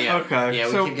sorry, yeah. Okay. Yeah,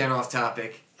 we so, keep getting off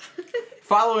topic.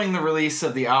 Following the release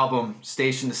of the album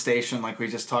Station to Station, like we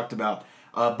just talked about,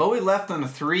 Bowie left on a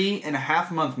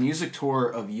 3.5-month music tour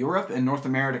of Europe and North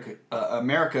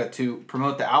America to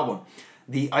promote the album.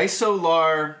 The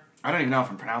Isolar, I don't even know if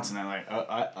I'm pronouncing that right,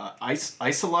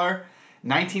 Isolar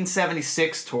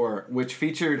 1976 tour, which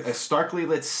featured a starkly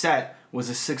lit set, was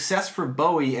a success for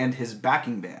Bowie and his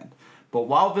backing band. But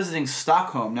while visiting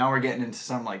Stockholm, now we're getting into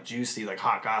some juicy,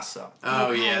 hot gossip.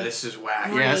 Oh yeah, this is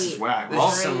whack. Great. Yeah, this is whack.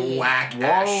 This is some whack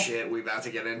ass shit we about to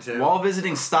get into. While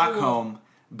visiting Stockholm,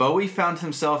 Bowie found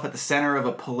himself at the center of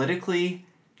a politically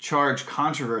charged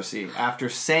controversy after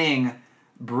saying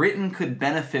Britain could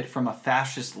benefit from a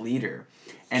fascist leader,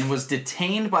 and was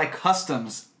detained by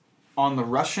customs on the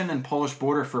Russian and Polish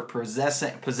border for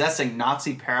possessing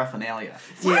Nazi paraphernalia.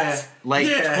 Yeah.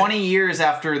 20 years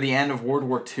after the end of World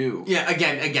War II. Yeah,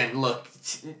 again, look,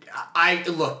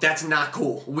 that's not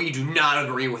cool. We do not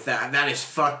agree with that. That is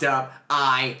fucked up.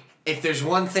 If there's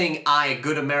one thing a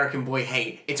good American boy,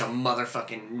 hate, it's a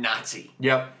motherfucking Nazi.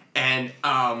 Yep. And,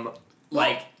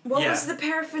 What was the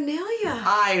paraphernalia?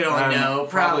 I don't know.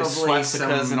 Probably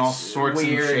swastikas some in all sorts of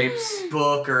weird shapes.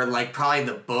 Book, or probably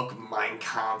the book Mein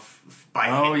Kampf by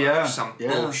Hitler or some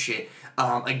bullshit.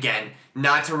 Again,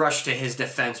 not to rush to his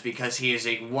defense because he is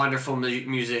a wonderful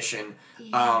musician.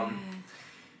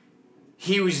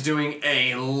 he was doing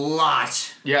a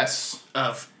lot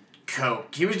of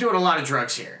coke. He was doing a lot of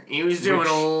drugs here. He was doing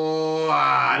a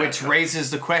lot Which raises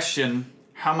the question,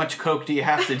 how much coke do you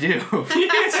have to do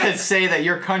to say that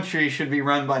your country should be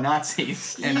run by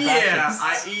Nazis and fascists?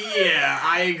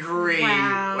 I agree.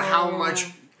 Wow. How much...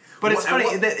 But it's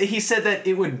funny that he said that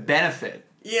it would benefit.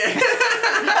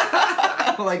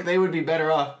 Yeah. Like, they would be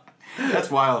better off.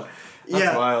 That's wild.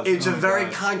 That's wild. It's a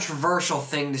very controversial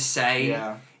thing to say.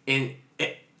 Yeah.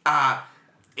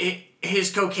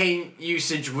 His cocaine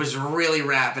usage was really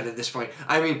rapid at this point.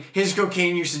 I mean, his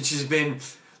cocaine usage has been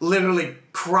literally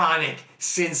chronic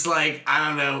since, like, I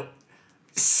don't know,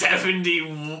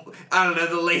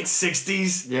 the late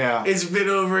 60s. Yeah. It's been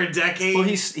over a decade. Well,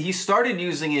 he started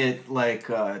using it, like,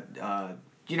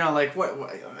 you know, like,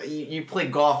 you play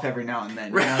golf every now and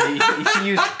then. You know,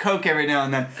 you use coke every now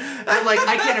and then. But, like,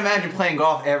 I can't imagine playing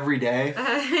golf every day.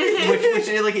 Which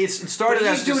like, it started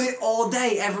as doing it all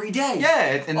day, every day.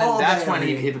 Yeah, and then that's when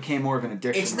it became more of an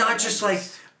addiction. It's not just, like,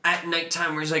 at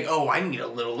nighttime where he's like, oh, I need a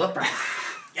little upper.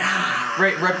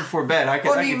 Right before bed, I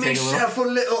could take myself a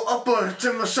little upper,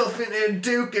 turn myself into a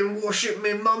duke and wash up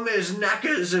my mummy's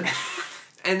knackers and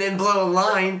then blow a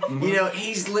line. Mm-hmm. You know,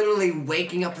 he's literally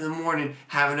waking up in the morning,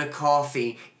 having a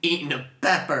coffee, eating a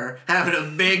pepper, having a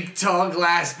big tall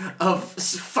glass of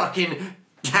fucking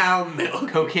cow milk.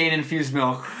 Cocaine-infused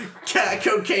milk.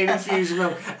 Cocaine-infused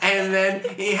milk. And then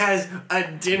he has a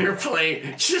dinner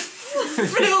plate just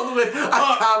filled with a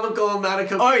comical amount of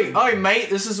cocaine. Oi, mate,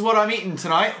 this is what I'm eating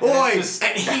tonight.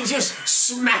 And he just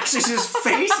smashes his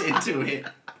face into it.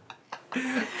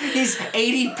 He's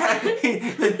 80 pounds,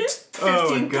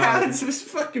 15 pounds of his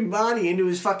fucking body into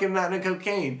his fucking mountain of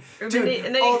cocaine. Dude,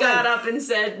 and then he got up and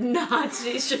said,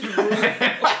 Nazis should rule.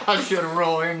 I should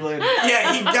rule England.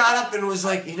 Yeah, he got up and was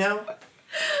like, you know, no.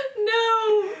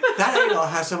 That angle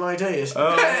has some ideas.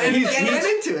 And he's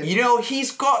into it. You know,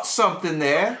 he's got something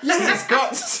there. Yeah. He's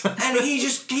got something. And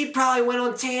he probably went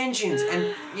on tangents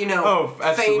and, you know,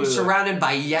 fame surrounded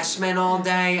by yes men all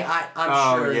day.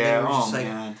 I'm sure they were just like,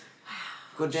 man.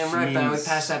 goddamn right, Bowie,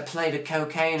 pass that plate of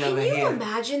cocaine over here. Can you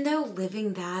imagine, though,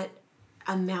 living that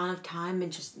amount of time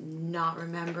and just not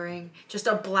remembering? Just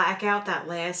a blackout that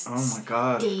lasts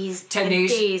days 10 and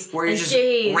days where you're just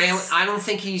days. railing. I don't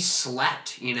think he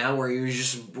slept, you know, where he was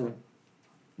just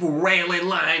railing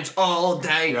lines all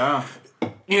day. Yeah.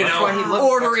 That's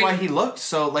why he looked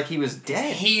so like he was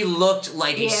dead. He looked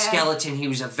like a skeleton. He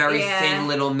was a very thin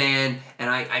little man, and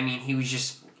I mean, he was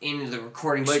just in the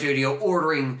recording studio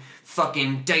ordering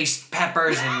fucking diced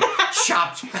peppers and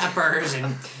chopped peppers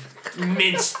and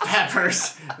minced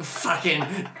peppers,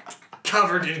 fucking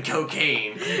covered in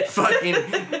cocaine, fucking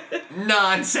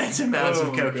nonsense amounts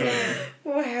of cocaine.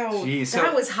 Wow, jeez,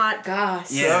 that was hot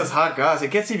goss. Yeah, that was hot goss.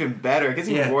 It gets even better. It gets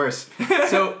even worse.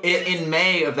 So in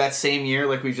May of that same year,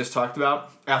 like we just talked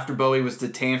about, after Bowie was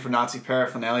detained for Nazi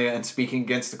paraphernalia and speaking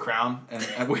against the crown,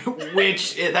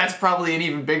 which that's probably an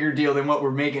even bigger deal than what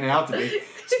we're making it out to be,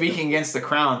 speaking against the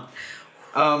crown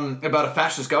about a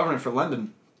fascist government for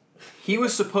London. He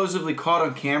was supposedly caught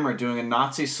on camera doing a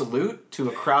Nazi salute to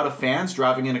a crowd of fans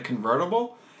driving in a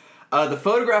convertible. The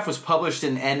photograph was published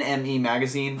in NME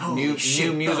magazine, New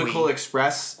Musical Bowie.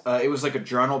 Express. It was like a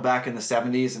journal back in the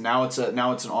 70s, and now it's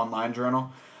an online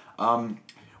journal.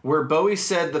 Where Bowie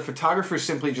said the photographer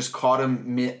simply just caught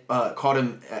him in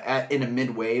a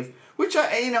mid-wave, which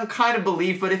I kind of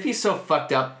believe. But if he's so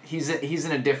fucked up, he's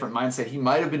in a different mindset. He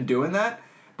might have been doing that.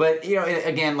 But, you know,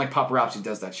 again, like paparazzi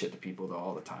does that shit to people though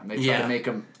all the time. They try to make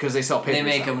them, because they sell papers. They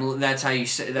make them, that's how you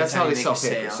say, that's how they sell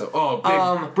papers.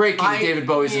 So, breaking David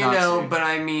Bowie's a Nazi. You know, but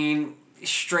I mean,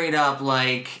 straight up,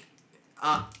 like,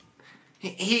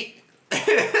 he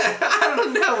I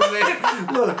don't know,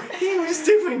 man. Look, he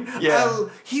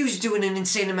was doing an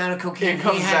insane amount of cocaine.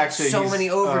 He had so many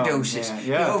overdoses.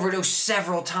 He overdosed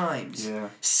several times. Yeah.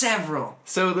 Several.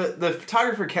 So the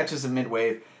photographer catches a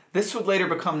midwave. This would later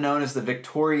become known as the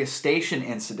Victoria Station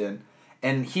incident,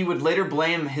 and he would later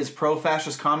blame his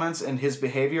pro-fascist comments and his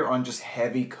behavior on just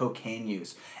heavy cocaine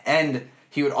use. And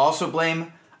he would also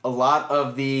blame a lot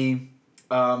of the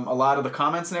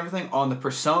comments and everything on the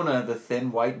persona, the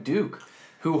thin white duke,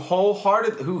 who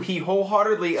he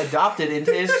wholeheartedly adopted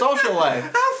into his social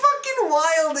life. How fucking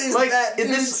wild is that?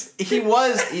 He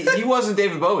wasn't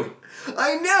David Bowie.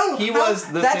 I know. He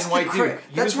was the thin white duke.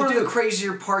 That's one of the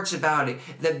crazier parts about it.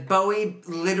 That Bowie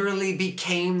literally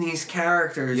became these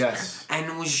characters. Yes.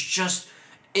 And was just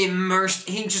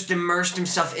he just immersed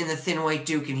himself in the Thin White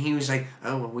Duke, and he was like,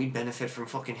 oh, well, we'd benefit from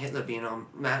fucking Hitler being on...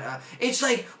 It's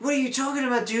like, what are you talking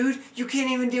about, dude? You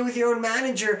can't even deal with your own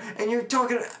manager, and you're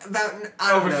talking about...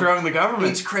 Overthrowing the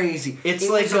government. It's crazy. It's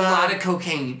it like was a lot of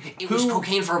cocaine. It was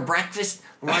cocaine for breakfast,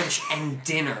 lunch, and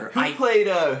dinner.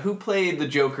 Who played the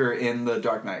Joker in The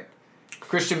Dark Knight?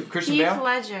 Christian Bale?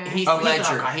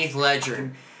 Heath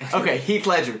Ledger. Okay, Heath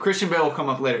Ledger. Christian Bale will come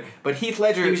up later. But Heath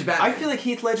Ledger, I feel like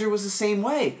Heath Ledger was the same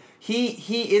way. He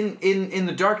in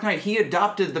The Dark Knight, he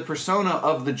adopted the persona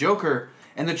of the Joker,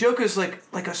 and the Joker's like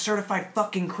a certified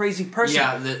fucking crazy person.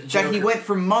 Yeah, the Joker. That he went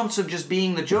for months of just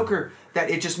being the Joker, that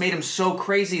it just made him so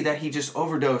crazy that he just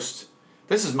overdosed.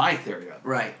 This is my theory of it.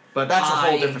 Right. But that's a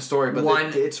whole different story, but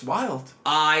it's wild.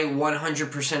 I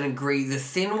 100% agree. The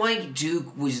Thin White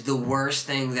Duke was the worst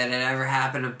thing that had ever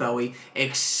happened to Bowie,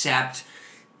 except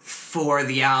for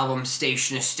the album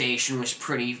Station to Station was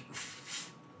pretty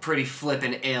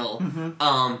flippin' ill.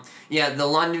 Mm-hmm. The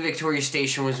London Victoria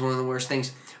Station was one of the worst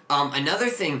things. Another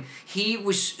thing, he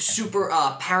was super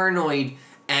paranoid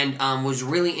and was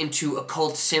really into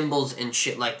occult symbols and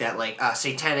shit like that, like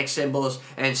satanic symbols,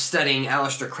 and studying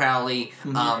Aleister Crowley,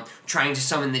 trying to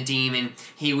summon the demon.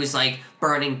 He was like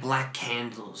burning black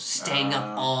candles, staying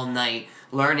up all night,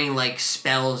 learning like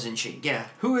spells and shit. Yeah.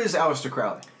 Who is Aleister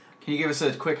Crowley? Can you give us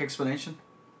a quick explanation?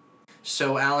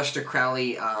 So Aleister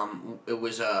Crowley, it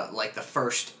was like the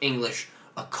first English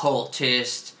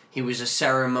occultist. He was a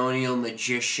ceremonial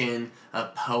magician, a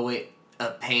poet,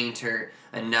 a painter,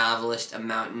 a novelist, a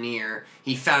mountaineer.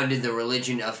 He founded the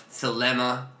religion of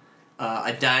Thelema.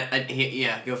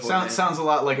 Go for it. Sounds a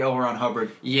lot like L. Ron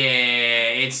Hubbard. Yeah,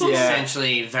 it's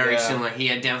essentially very similar.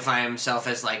 He identified himself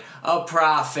as like a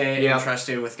prophet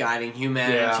entrusted with guiding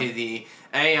humanity to the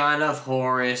Aeon of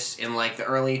Horus in like the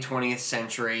early 20th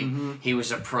century. Mm-hmm. He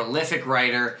was a prolific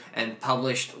writer and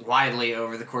published widely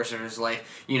over the course of his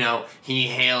life. You know, he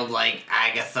hailed like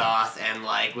Agathoth and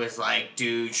like was like,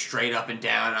 dude, straight up and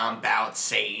down, I'm about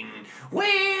Satan.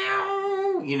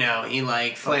 Well, you know, he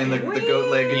like playing the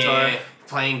goat leg guitar. Yeah,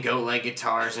 playing goat leg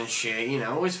guitars and shit. You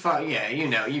know, it was fun. Yeah, you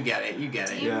get it.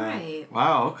 Damn right.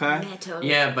 Wow. Okay. Metal.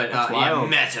 Yeah, but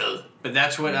metal. But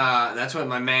that's what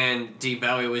my man D.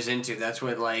 Bowie was into. That's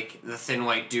what like the Thin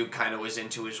White Duke kind of was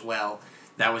into as well.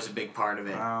 That was a big part of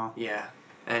it. Wow. Yeah.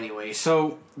 Anyway.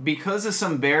 So because of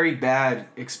some very bad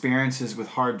experiences with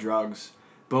hard drugs,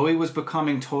 Bowie was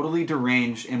becoming totally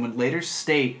deranged and would later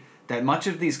state that much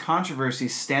of these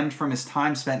controversies stemmed from his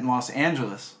time spent in Los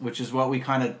Angeles, which is what we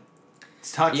kind of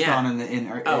touched on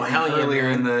earlier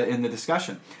in the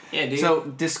discussion. Yeah, dude. So,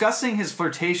 discussing his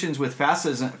flirtations with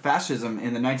fascism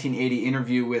in the 1980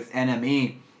 interview with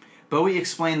NME, Bowie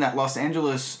explained that Los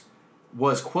Angeles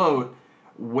was, quote,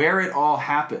 where it all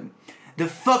happened. The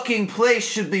fucking place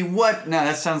should be what? No,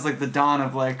 that sounds like the dawn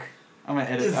of like... I'm gonna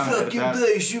edit that. The fucking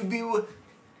place should be what?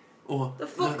 The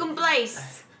fucking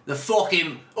place. The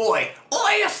fucking... Oi,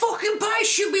 the fucking place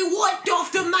should be wiped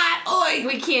off the mat, oi!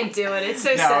 We can't do it. It's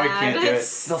so sad. No, we can't do it. It's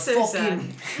so sad.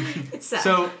 It's sad.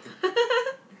 So...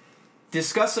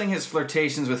 Discussing his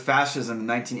flirtations with fascism in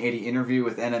the 1980 interview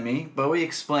with NME, Bowie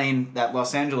explained that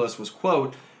Los Angeles was,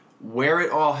 quote, where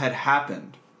it all had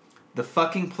happened. The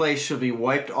fucking place should be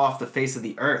wiped off the face of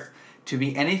the earth. To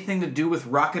be anything to do with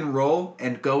rock and roll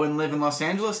and go and live in Los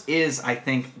Angeles is, I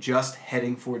think, just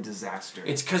heading for disaster.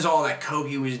 It's because all that coke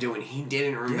he was doing, he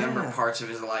didn't remember parts of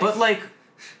his life.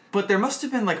 But there must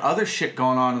have been like other shit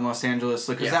going on in Los Angeles,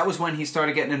 because that was when he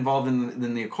started getting involved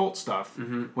in the occult stuff.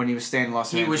 Mm-hmm. When he was staying in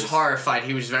Los Angeles, he was horrified.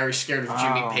 He was very scared of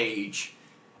Jimmy Page.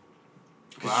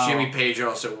 Because Jimmy Page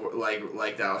also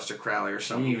liked Aleister Crowley or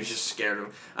something. He was just scared of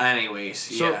him.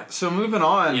 Anyways, So moving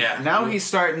on. Yeah. Now he's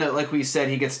starting to, like we said,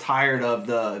 he gets tired of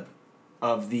the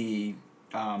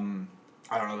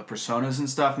I don't know, the personas and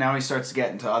stuff. Now he starts to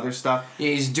get into other stuff. Yeah,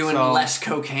 he's doing less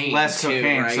cocaine. Right?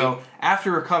 So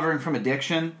after recovering from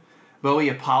addiction, Bowie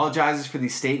apologizes for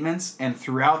these statements, and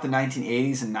throughout the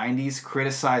 1980s and 90s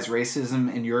criticized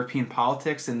racism in European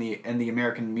politics and the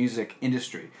American music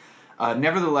industry.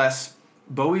 Nevertheless,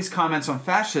 Bowie's comments on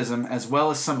fascism, as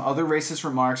well as some other racist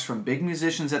remarks from big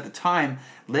musicians at the time,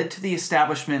 led to the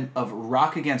establishment of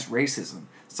Rock Against Racism.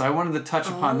 So I wanted to touch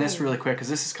upon this really quick, because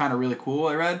this is kind of really cool.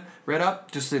 I read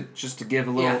up just to give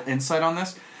a little insight on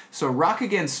this. So Rock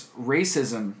Against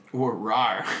Racism, or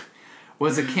RAR,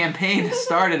 was a campaign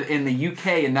started in the UK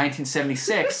in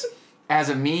 1976 as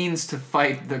a means to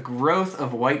fight the growth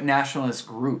of white nationalist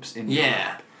groups in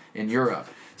Europe.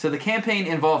 So the campaign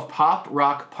involved pop,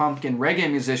 rock, punk, and reggae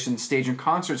musicians staging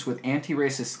concerts with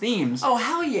anti-racist themes. Oh,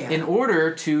 hell yeah. In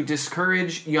order to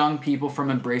discourage young people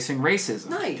from embracing racism.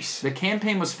 Nice. The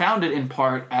campaign was founded in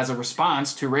part as a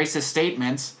response to racist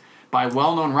statements by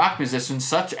well-known rock musicians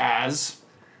such as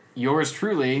yours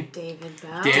truly, David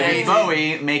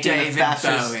Bowie, making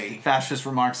fascist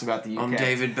remarks about the UK. I'm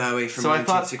David Bowie from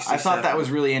 1967. So I thought that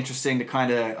was really interesting to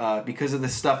kind of, because of the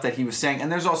stuff that he was saying, and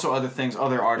there's also other things,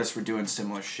 other artists were doing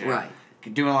similar shit. Right.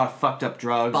 Doing a lot of fucked up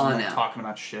drugs and talking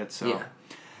about shit. So. Yeah.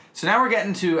 So now we're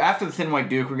getting to, after the Thin White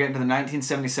Duke, we're getting to the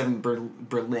 1977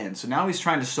 Berlin. So now he's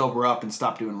trying to sober up and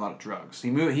stop doing a lot of drugs.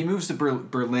 He moves to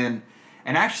Berlin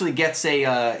and actually gets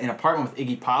an apartment with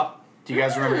Iggy Pop. Do you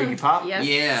guys remember Iggy Pop? Yes.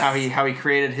 Yeah. How he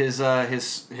created his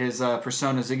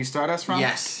persona Ziggy Stardust from?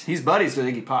 Yes. He's buddies with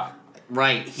Iggy Pop.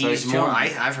 Right. He's more.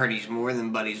 I've heard he's more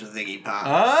than buddies with Iggy Pop.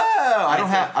 Oh, I don't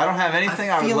have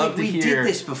anything. I would love to hear. We did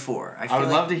this before. I would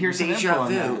love to hear some info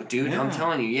on that. Dude. Yeah. I'm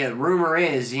telling you. Yeah. Rumor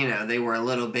is, they were a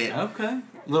little bit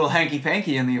little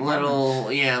hanky-panky in the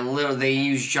apartment. They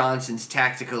used Johnson's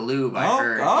Tactical Lube, I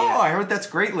heard. I heard that's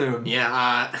great lube. Yeah,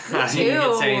 I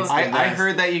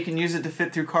heard that you can use it to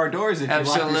fit through car doors if you lock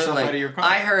yourself out of your car.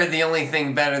 I heard the only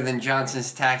thing better than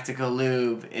Johnson's Tactical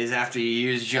Lube is after you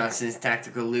use Johnson's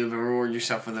Tactical Lube and reward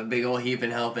yourself with a big old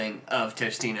heaping helping of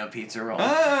Tostino Pizza Rolls.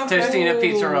 Tostino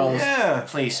Pizza Rolls,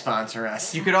 please sponsor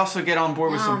us. You could also get on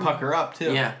board with some Pucker Up,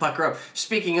 too. Yeah, Pucker Up.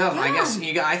 Speaking of, I guess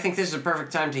I think this is a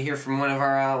perfect time to hear from one of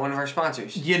our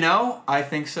sponsors. I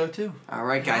think so too. All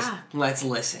right, guys, let's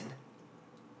listen.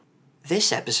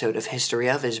 This episode of History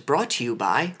Of is brought to you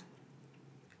by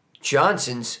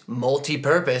Johnson's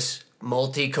Multi-Purpose,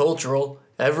 Multicultural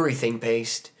Everything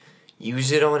Paste.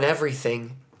 Use it on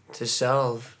everything to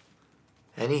solve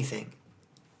anything.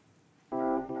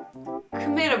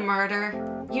 Commit a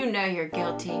murder. You know you're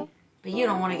guilty, but you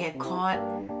don't want to get caught.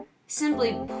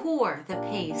 Simply pour the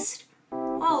paste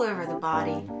all over the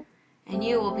body, and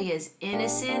you will be as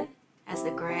innocent as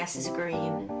the grass is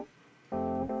green.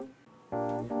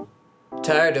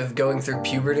 Tired of going through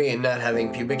puberty and not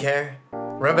having pubic hair?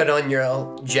 Rub it on your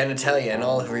genitalia and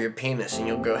all over your penis, and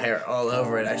you'll grow hair all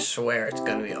over it. I swear, it's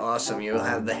gonna be awesome. You'll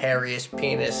have the hairiest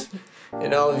penis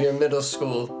in all of your middle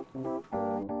school.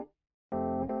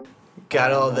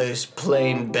 Got all those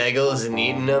plain bagels and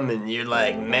eating them, and you're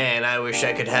like, man, I wish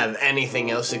I could have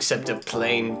anything else except a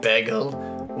plain bagel.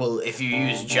 Well, if you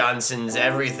use Johnson's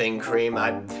Everything Cream,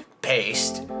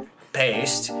 paste.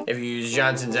 If you use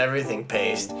Johnson's Everything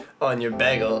Paste on your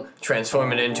bagel,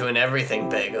 transform it into an everything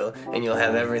bagel, and you'll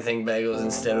have everything bagels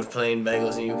instead of plain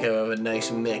bagels, and you can have a nice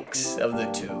mix of the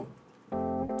two.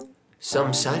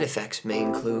 Some side effects may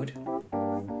include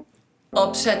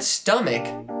upset stomach,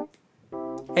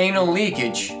 anal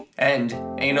leakage, and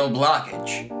anal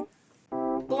blockage.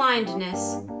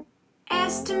 Blindness,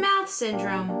 ass-to-mouth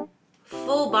syndrome,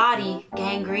 full body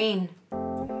gangrene.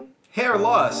 Hair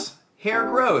loss, hair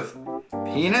growth,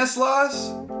 penis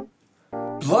loss,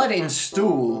 blood in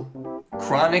stool,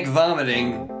 chronic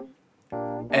vomiting,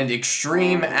 and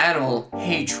extreme animal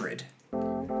hatred.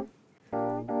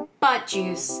 Butt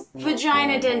juice,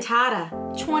 vagina dentata,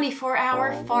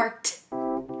 24-hour fart.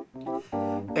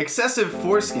 Excessive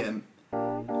foreskin,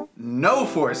 no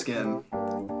foreskin,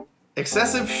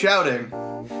 excessive shouting,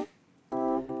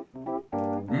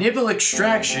 nipple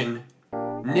extraction,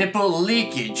 nipple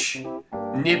leakage,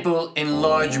 nipple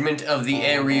enlargement of the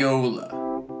areola.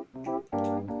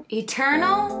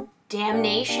 Eternal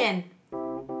damnation.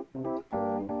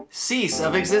 Cease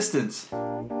of existence.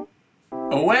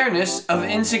 Awareness of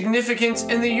insignificance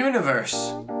in the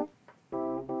universe.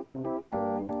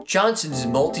 Johnson's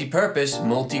multi-purpose,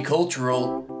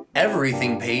 multicultural,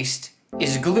 everything paste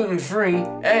is gluten-free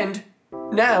and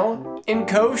now in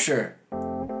kosher.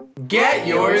 Get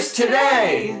yours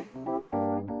today!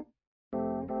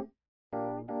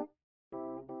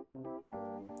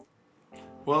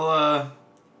 Well,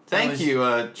 thank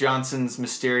you, Johnson's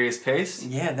Mysterious Paste.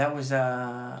 Yeah, that was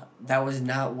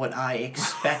not what I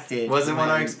expected. Wasn't what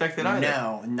I expected either.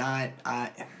 No, not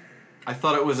I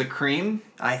thought it was a cream.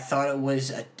 I thought it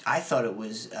was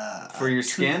for your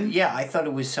skin. Yeah, I thought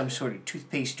it was some sort of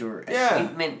toothpaste or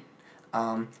treatment.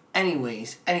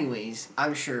 Anyways,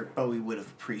 I'm sure Bowie would have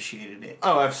appreciated it.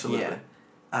 Oh, absolutely.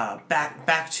 Yeah.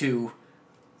 Back to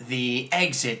the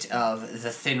exit of the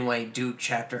Thin White Duke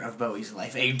chapter of Bowie's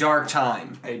life. A dark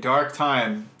time. A dark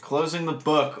time. Closing the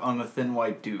book on the Thin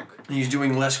White Duke. He's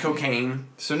doing less cocaine.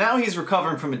 So now he's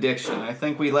recovering from addiction. I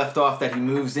think we left off that he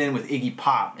moves in with Iggy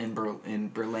Pop in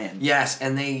Berlin. Yes,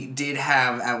 and they did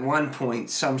have, at one point,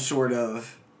 some sort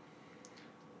of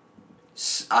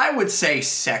I would say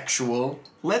sexual.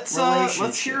 Let's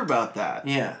hear about that.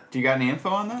 Yeah. Do you got any info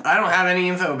on that? I don't have any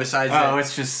info besides that. Oh,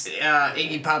 it's just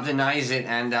Iggy Pop denies it,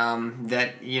 and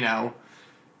that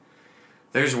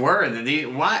there's word that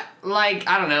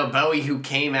I don't know, Bowie, who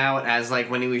came out as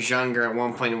like when he was younger at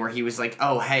one point where he was like,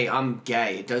 oh hey, I'm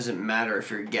gay, it doesn't matter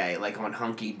if you're gay, like on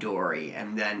Hunky Dory,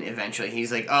 and then eventually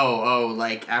he's like, oh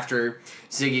like after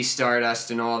Ziggy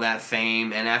Stardust and all that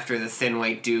fame, and after the Thin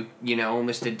White Duke,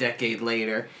 almost a decade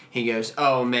later, he goes,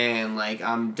 oh man, like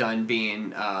I'm done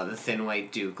being the Thin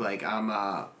White Duke, like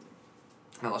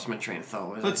I lost my train of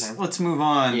thought. Let's move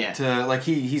on to like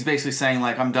he's basically saying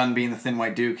like I'm done being the Thin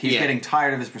White Duke. He's getting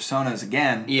tired of his personas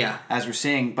again. Yeah. As we're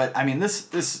seeing, but I mean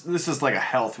this is like a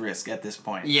health risk at this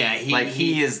point. Yeah.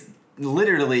 He is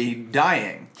literally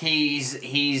dying. He's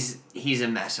a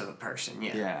mess of a person.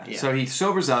 Yeah. Yeah. So he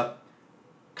sobers up,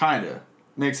 kinda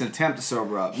makes an attempt to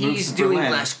sober up. He's doing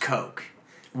less coke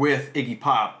with Iggy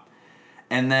Pop,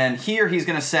 and then here he's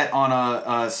gonna set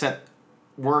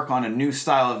work on a new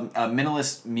style of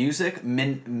minimalist music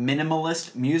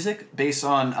based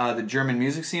on the German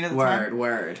music scene at the time.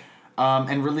 Word.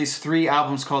 And released 3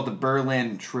 albums called the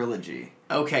Berlin Trilogy.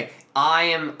 Okay, I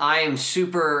am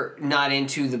super not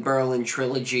into the Berlin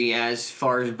Trilogy as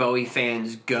far as Bowie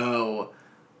fans go.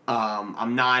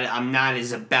 I'm not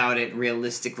as about it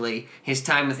realistically. His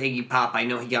time with Iggy Pop, I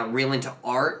know he got real into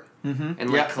art. Mm-hmm. And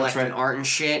collecting art and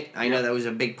shit. I know that was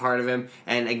a big part of him.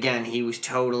 And again, he was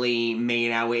totally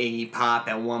made out with Iggy Pop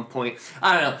at one point.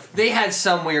 I don't know. They had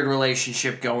some weird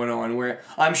relationship going on where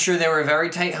I'm sure they were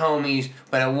very tight homies,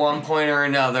 but at one point or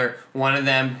another, one of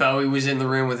them, Bowie was in the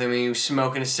room with him and he was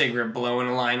smoking a cigarette, blowing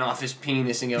a line off his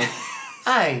penis and going,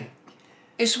 hey,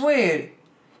 it's weird.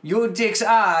 Your dick's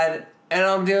odd and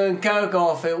I'm doing coke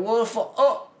off it. What if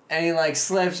and he like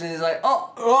slips and he's like,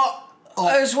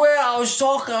 I swear I was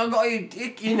talking, I got your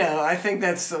dick, I think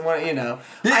that's the one,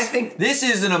 I think... This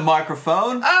isn't a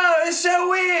microphone. Oh, it's so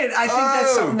weird. I think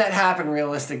that's something that happened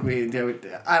realistically.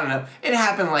 I don't know. It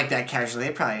happened like that casually.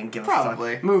 They probably didn't give a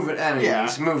fuck. Moving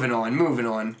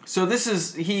on. So this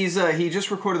is, he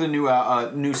just recorded a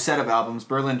new set of albums,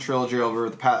 Berlin Trilogy, over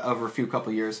a few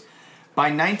couple years. By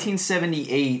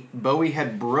 1978, Bowie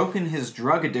had broken his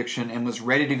drug addiction and was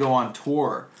ready to go on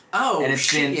tour. Oh, and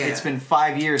it's been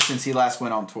 5 years since he last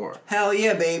went on tour. Hell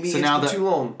yeah, baby! So it's now been too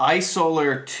long.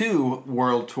 Isolar 2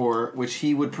 World Tour, which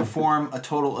he would perform a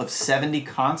total of 70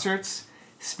 concerts,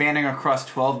 spanning across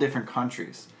 12 different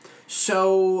countries.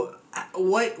 So,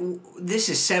 what? This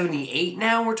is 78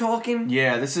 now. We're talking.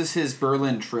 Yeah, this is his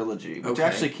Berlin Trilogy, which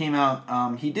actually came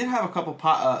out. He did have a couple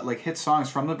hit songs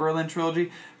from the Berlin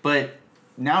Trilogy, but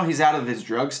now he's out of his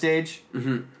drug stage,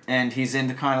 and he's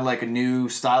into kind of like a new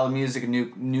style of music, a new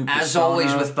persona. As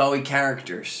always with Bowie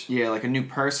characters. Yeah, like a new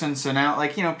person. So now,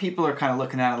 people are kind of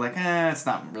looking at it like, it's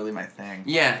not really my thing.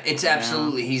 Yeah, it's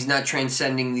absolutely. He's not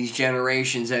transcending these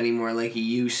generations anymore like he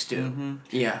used to. Mm-hmm.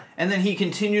 Yeah. And then he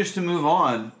continues to move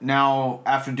on. Now,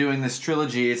 after doing this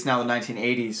trilogy, it's now the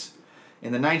 1980s.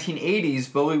 In the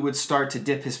 1980s, Bowie would start to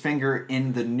dip his finger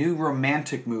in the New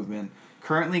Romantic movement,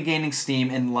 currently gaining steam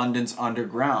in London's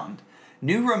underground.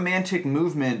 New Romantic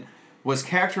movement was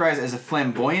characterized as a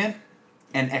flamboyant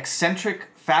and eccentric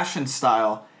fashion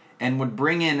style and would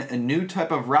bring in a new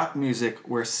type of rock music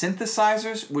where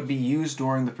synthesizers would be used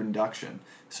during the production.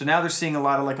 So now they're seeing a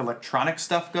lot of electronic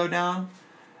stuff go down,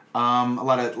 a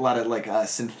lot of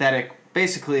synthetic.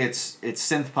 Basically, it's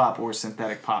synth pop or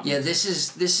synthetic pop. Yeah, this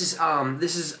is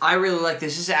I really like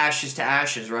this. This is Ashes to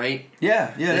Ashes, right?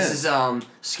 Yeah, This is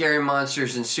Scary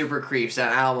Monsters and Super Creeps,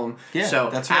 that album. Yeah, so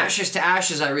that's right. Ashes to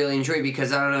Ashes I really enjoy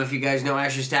because I don't know if you guys know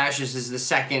Ashes to Ashes is the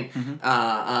second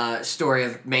story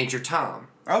of Major Tom.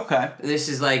 Okay. This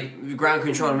is like Ground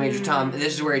Control to Major Tom.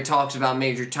 This is where he talks about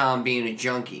Major Tom being a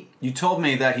junkie. You told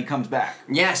me that he comes back.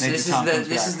 Yes, this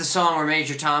is the song where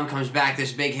Major Tom comes back.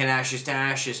 This big hit, Ashes to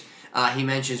Ashes. He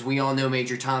mentions, we all know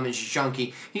Major Tom is a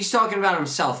junkie. He's talking about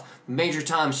himself. Major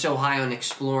Tom's so high on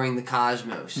exploring the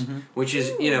cosmos, which is,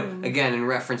 again, in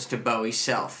reference to Bowie's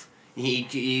self.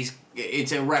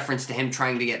 It's a reference to him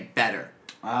trying to get better.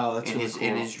 Wow, that's really cool.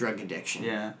 In his drug addiction.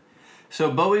 Yeah.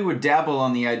 So Bowie would dabble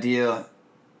on the idea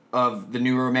of the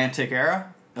New Romantic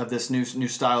era, of this new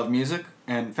style of music,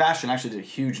 and fashion. Actually did a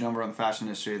huge number on the fashion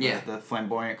industry, the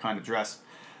flamboyant kind of dress.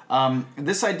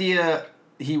 This idea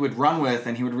he would run with,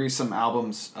 and he would release some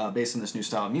albums based on this new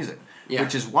style of music,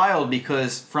 which is wild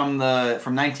because from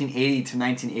 1980 to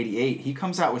 1988, he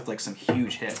comes out with some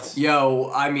huge hits.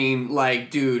 Yo, I mean,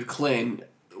 dude, Clin,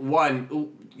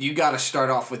 you got to start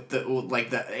off with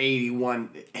the 81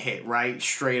 hit, right?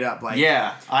 Straight up, like.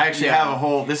 Yeah, I actually have a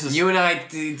whole. This is you and I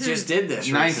just did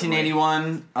this.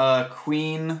 1981,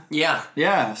 Queen. Yeah.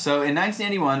 Yeah. So in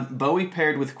 1981, Bowie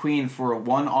paired with Queen for a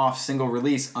one-off single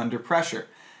release, Under Pressure.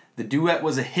 The duet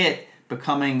was a hit,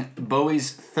 becoming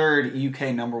Bowie's third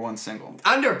UK #1 single.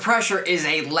 Under Pressure is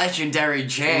a legendary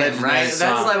jam, right? Song.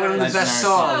 That's like one of the best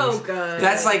songs. So good.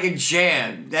 That's like a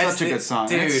jam. That's such a good song.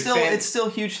 Dude, it's still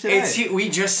huge today. We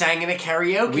just sang in a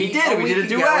karaoke. We did. We did a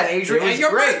duet. Adrian. It was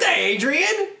Your great. birthday,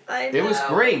 Adrian. I know. It was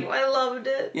great. I loved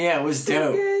it. Yeah, it was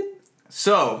dope. Good.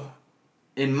 So,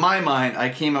 in my mind, I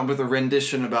came up with a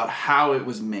rendition about how it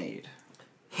was made.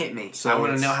 Hit me. So I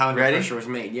want to know how Under ready? Pressure was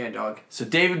made. Yeah, dog. So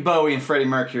David Bowie and Freddie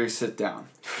Mercury sit down.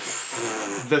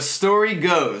 The story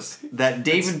goes that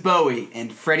David Bowie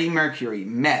and Freddie Mercury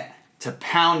met to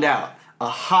pound out a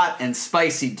hot and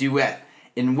spicy duet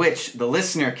in which the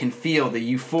listener can feel the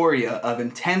euphoria of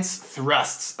intense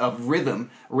thrusts of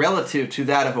rhythm relative to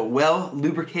that of a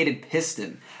well-lubricated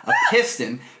piston. A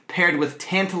piston paired with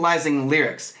tantalizing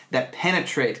lyrics that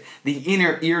penetrate the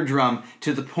inner eardrum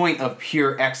to the point of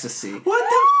pure ecstasy. What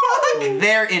the fuck?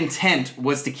 Their intent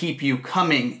was to keep you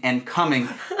coming and coming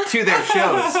to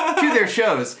their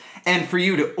shows, and for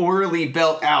you to orally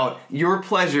belt out your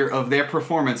pleasure of their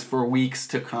performance for weeks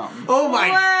to come. Oh my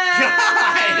God!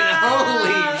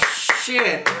 Holy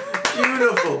shit!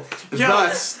 Beautiful. Yo.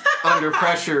 Thus, Under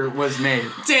Pressure was made.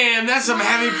 Damn, that's some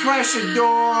heavy pressure,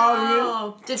 dog.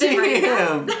 Oh, did they write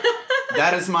that? Damn.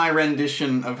 That is my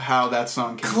rendition of how that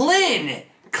song came.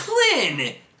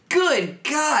 Clin. Good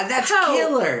God, that's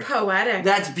killer. Poetic.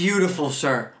 That's beautiful,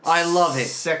 sir. I love it.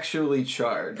 Sexually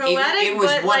charged. Poetic, It was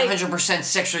but 100%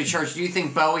 sexually charged. Do you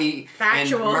think Bowie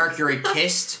Factual. and Mercury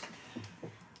kissed?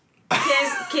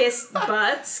 Kiss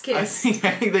butts. I Kiss.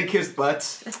 think they kissed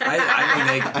butts.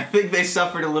 I think they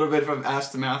suffered a little bit from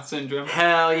ass-to-mouth syndrome.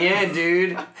 Hell yeah,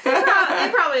 dude.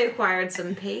 They probably acquired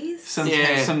some paste.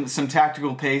 Some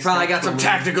tactical paste. Probably got some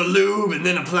tactical lube and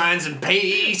then applying some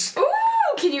paste. Ooh,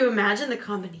 can you imagine the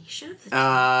combination of the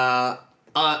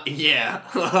two? Yeah.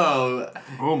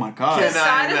 Oh my God. Can I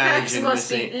Side effects imagine must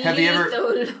the be scene?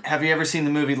 Have you ever seen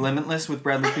the movie Limitless with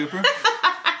Bradley Cooper?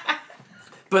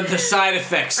 But the side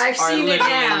effects I've are seen it literally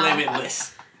now.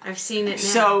 limitless. I've seen it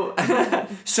now.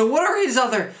 So what are his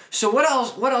other? So what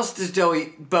else does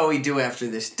Bowie do after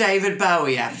this? David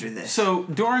Bowie after this. So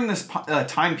during this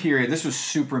time period, this was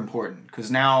super important because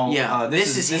now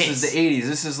this is the 80s.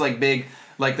 This is like big.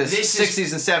 Like the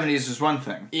 60s and 70s was one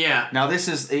thing. Yeah. Now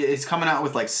it's coming out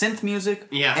with like synth music.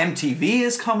 Yeah. MTV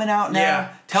is coming out now.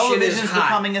 Yeah. Television's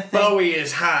becoming a thing. Bowie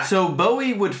is hot. So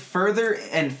Bowie would further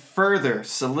and further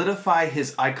solidify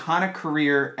his iconic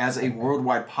career as a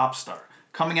worldwide pop star,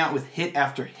 coming out with hit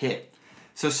after hit.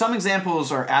 So some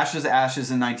examples are Ashes to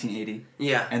Ashes in 1980.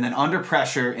 Yeah. And then Under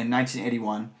Pressure in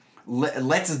 1981.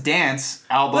 Let's Dance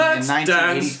album in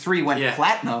 1983 went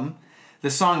platinum. The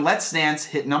song Let's Dance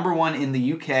hit #1 in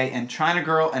the UK, and China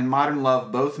Girl and Modern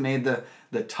Love both made the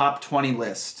top 20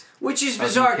 list. Which is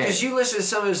bizarre, because you listen to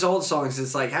some of his old songs,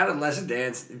 it's like, how did Let's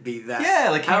Dance be that?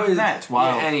 Yeah, like how is that? It's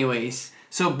wild. Yeah, anyways.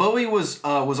 So Bowie was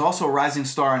also a rising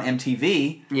star on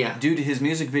MTV due to his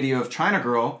music video of China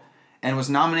Girl, and was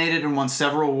nominated and won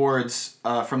several awards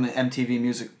from the MTV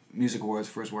Music Awards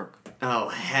for his work. Oh,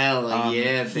 hell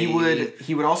yeah, baby.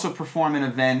 He would also perform an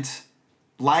event,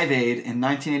 Live Aid, in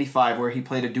 1985, where he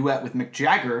played a duet with Mick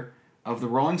Jagger of the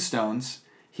Rolling Stones.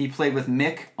 He played with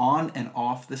Mick on and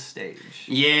off the stage.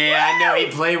 Yeah, I know he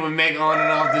played with Mick on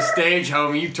and off the stage,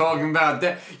 homie. You talking about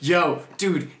that? Yo,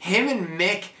 dude, him and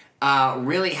Mick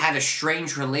really had a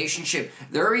strange relationship.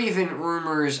 There are even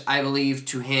rumors, I believe,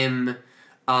 to him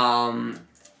banging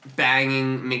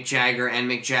Mick Jagger and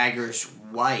Mick Jagger's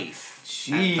wife.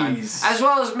 Jeez. As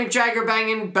well as Mick Jagger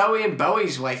banging Bowie and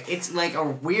Bowie's wife. It's like a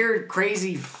weird,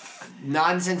 crazy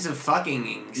nonsense of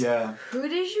fuckingings. Yeah. Who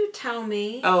did you tell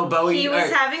me? Oh, Bowie. He was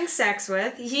having sex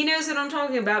with. He knows what I'm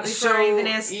talking about before I even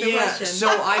asked the question. So,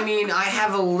 I mean, I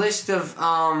have a list of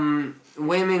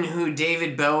women who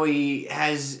David Bowie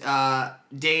has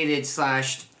dated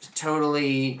 /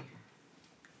 totally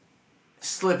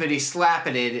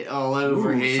slippity-slappeted all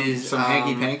over his... Some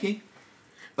hanky-panky?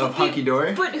 Of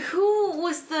hunky-dory? But who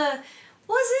was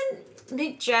wasn't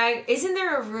Mick Jagger... Isn't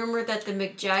there a rumor that the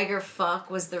Mick Jagger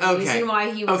fuck was the reason why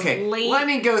he was late? Let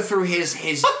me go through his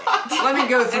let me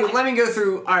go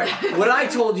through... All right, what I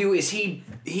told you is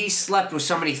he slept with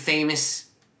somebody famous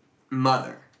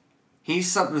mother. He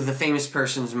slept with the famous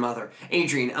person's mother.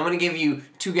 Adrian, I'm going to give you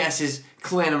 2 guesses.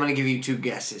 Clin, I'm going to give you 2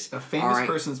 guesses. A famous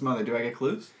person's mother. Do I get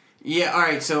clues? Yeah,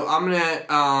 alright, so I'm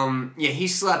gonna, he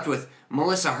slept with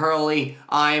Melissa Hurley,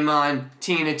 Iman,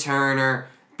 Tina Turner,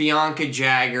 Bianca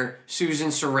Jagger, Susan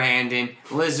Sarandon,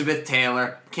 Elizabeth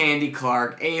Taylor, Candy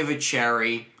Clark, Ava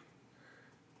Cherry.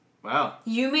 Wow.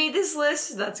 You made this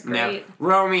list? That's great. No.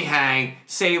 Romy Hang,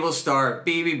 Sable Star,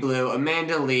 BB Blue,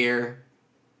 Amanda Lear.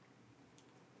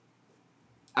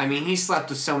 I mean, he slept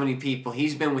with so many people.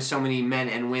 He's been with so many men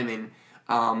and women.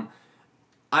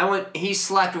 He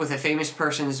slept with a famous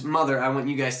person's mother. I want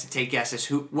you guys to take guesses.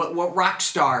 What rock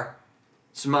star's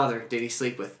mother did he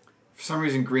sleep with? For some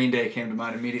reason, Green Day came to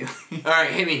mind immediately. All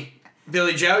right, hit me.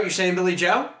 Billy Joe? You're saying Billy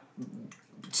Joe?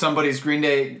 Somebody's Green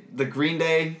Day. The Green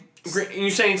Day.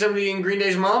 You saying somebody in Green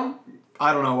Day's mom?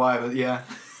 I don't know why, but yeah.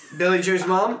 Billy Joe's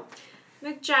mom?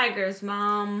 Mick Jagger's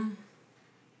mom.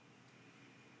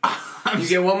 You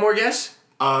get one more guess?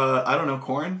 I don't know,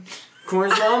 Korn?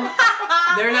 Korn's mom?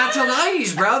 They're not till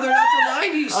 90s, bro. They're not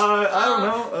till 90s. I don't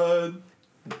know.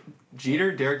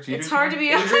 Derek Jeter? It's hard to be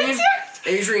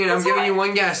Adrian, I'm giving you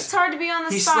one guess. It's hard to be on the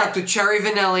He spot. slept with Cherry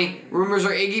Vanelli. Rumors are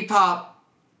Iggy Pop,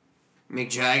 Mick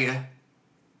Jagger,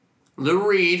 Lou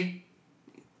Reed,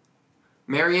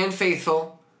 Marianne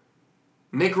Faithfull,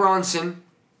 Mick Ronson,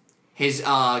 his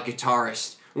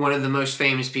guitarist. One of the most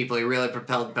famous people. He really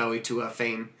propelled Bowie to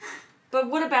fame. But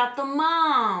what about the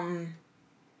mom?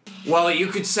 Well, you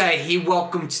could say he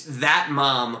welcomed that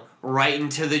mom right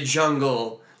into the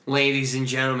jungle, ladies and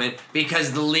gentlemen,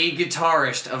 because the lead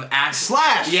guitarist of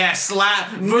Slash! Yeah,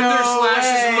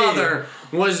 Slash's mother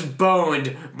was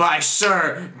boned by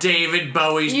Sir David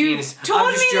Bowie's You penis. told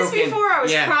I'm just me joking. this before. I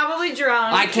was probably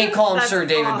drunk. I can't call him That's Sir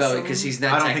David awesome. Bowie because he's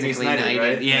not I don't think he's technically knighted,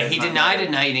 knighted. right? Yeah, Yeah, he he's not denied knighted.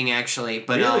 a knighting actually,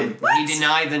 but Really? he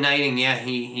denied the knighting. Yeah,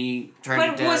 he turned it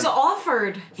But down. was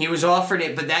offered. He was offered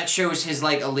it, but that shows his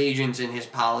allegiance in his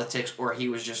politics, or he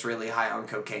was just really high on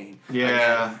cocaine.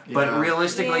 Yeah. But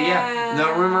realistically, Yeah.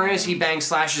 the rumor is he banged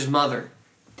Slash's mother.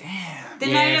 Damn. The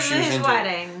Yeah, night of she was his into it.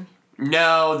 wedding.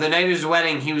 No, the night of his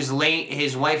wedding, he was late.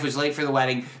 His wife was late for the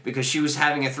wedding because she was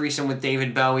having a threesome with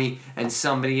David Bowie and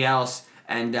somebody else,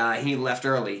 and he left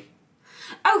early.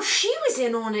 Oh, she was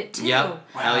in on it too. Yep.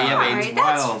 Hell yeah, All baby.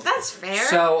 right, that's fair.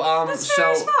 So, That's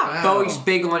fair as fuck. Wow. Bowie's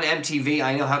big on MTV.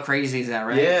 I know how crazy is that,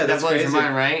 right? Yeah, that that's blows your crazy.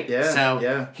 mind, right? Yeah, So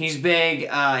yeah. he's big.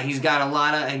 He's got a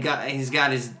lot of. He's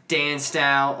got his dance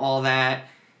style, all that.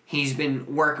 He's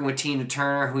been working with Tina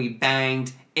Turner, who he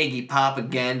banged. Iggy Pop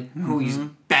again, who he's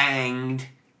banged.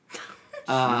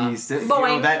 Jeez,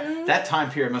 that time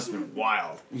period must have been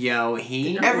wild. Yo,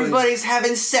 Everybody's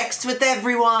having sex with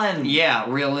everyone. Yeah,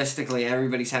 realistically,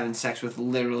 everybody's having sex with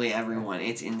literally everyone.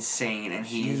 It's insane, and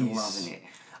he is loving it.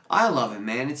 I love it,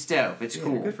 man. It's dope. It's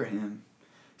cool. Good for him.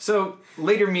 So,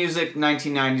 later music,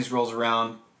 1990s rolls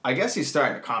around. I guess he's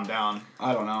starting to calm down.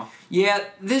 I don't know. Yeah,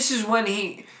 this is when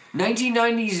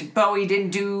 1990s Bowie didn't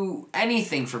do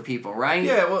anything for people, right?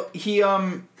 Yeah, well,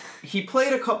 he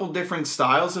played a couple different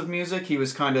styles of music. He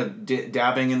was kind of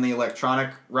dabbing in the electronic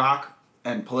rock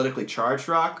and politically charged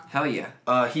rock. Hell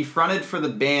yeah. He fronted for the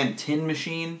band Tin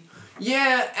Machine.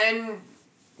 Yeah, and...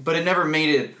 But it never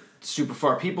made it super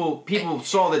far. People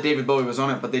saw that David Bowie was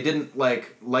on it, but they didn't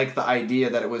like the idea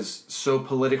that it was so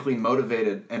politically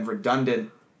motivated and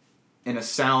redundant in a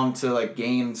sound to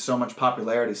gain so much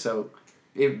popularity. So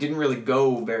it didn't really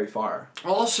go very far.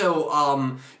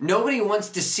 Also, nobody wants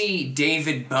to see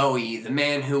David Bowie, the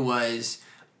man who was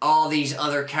all these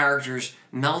other characters,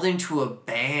 meld into a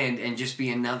band and just be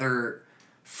another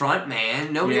front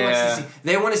man. Nobody wants to see...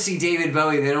 They want to see David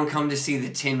Bowie. They don't come to see the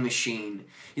Tin Machine.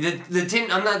 The Tin...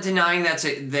 I'm not denying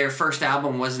their first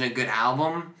album wasn't a good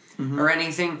album or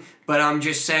anything, but I'm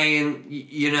just saying,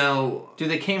 Dude,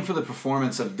 they came for the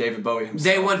performance of David Bowie himself.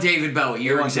 They want David Bowie.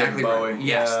 You're exactly right. Bowie.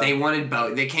 Yes, Yeah. they wanted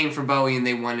Bowie. They came for Bowie and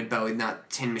they wanted Bowie, not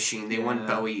Tin Machine. They wanted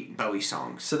Bowie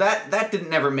songs. So that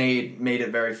didn't never made it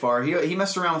very far. He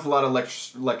messed around with a lot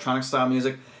of electronic style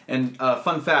music. And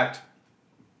fun fact,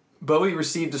 Bowie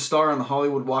received a star on the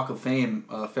Hollywood Walk of Fame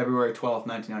February 12th,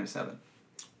 1997.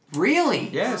 Really?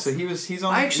 Yeah, so he's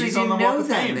on. I actually he's didn't on the Walk know of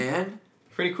that, Fame. man.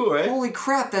 Pretty cool, right? Holy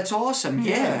crap, that's awesome.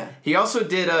 Yeah. He also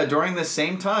did during this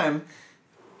same time.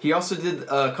 He also did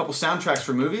a couple soundtracks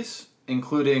for movies,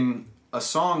 including a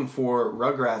song for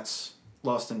Rugrats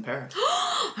Lost in Paris.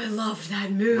 I loved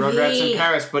that movie. Rugrats in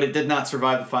Paris, but it did not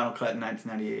survive the final cut in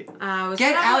 1998.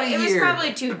 Get out of here. It was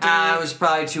probably too deep. It was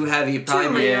probably too heavy.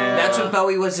 That's what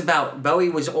Bowie was about. Bowie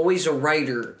was always a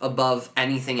writer above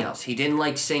anything else. He didn't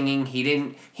like singing.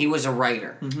 He was a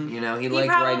writer. He liked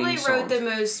writing songs. He probably wrote the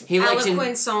most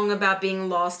eloquent song about being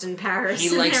lost in Paris.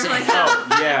 He likes it.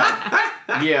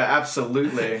 Yeah,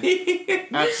 absolutely.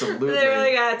 Absolutely.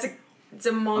 Literally, it's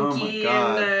a monkey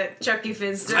and Chucky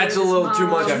Finster. That's a little too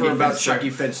much for about Chucky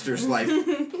Finster's life.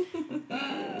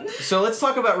 So let's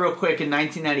talk about real quick in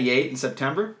 1998 in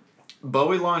September.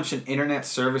 Bowie launched an internet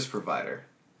service provider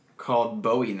called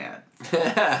BowieNet,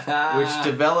 which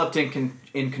developed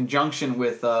in conjunction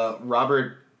with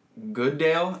Robert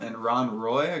Goodale and Ron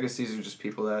Roy. I guess these are just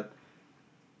people that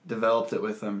developed it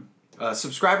with him.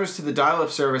 Subscribers to the dial-up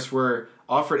service were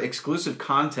offered exclusive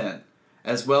content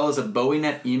as well as a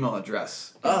BowieNet email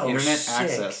address and internet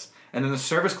access. And then the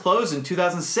service closed in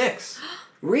 2006.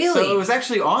 Really? So it was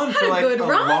actually on for like a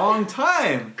long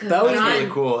time. That's really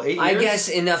cool. 8 years? I guess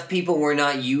enough people were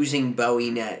not using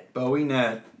BowieNet.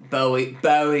 BowieNet.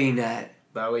 BowieNet.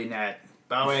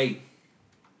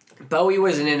 Bowie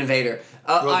was an innovator.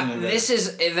 This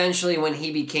is eventually when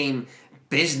he became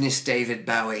business David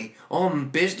Bowie.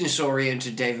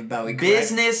 Business-oriented David Bowie. Correct?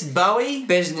 Business Bowie?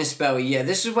 Business Bowie, yeah.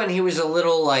 This is when he was a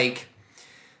little like...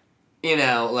 he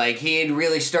had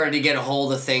really started to get a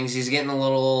hold of things. He's getting a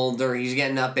little older. He's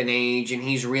getting up in age, and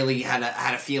he's really had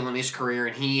a feel in his career.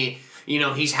 And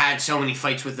he's had so many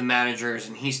fights with the managers,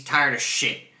 and he's tired of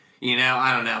shit.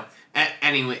 I don't know.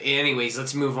 Anyways,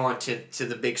 let's move on to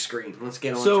the big screen. Let's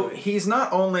get on. So he's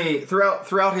not only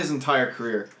throughout his entire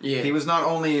career. Yeah. He was not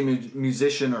only a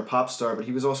musician or pop star, but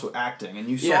he was also acting, and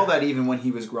you saw that even when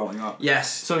he was growing up.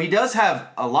 Yes. So he does have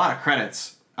a lot of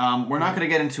credits. We're not going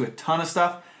to get into a ton of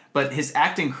stuff. But his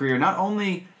acting career, not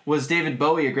only was David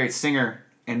Bowie a great singer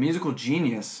and musical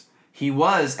genius, he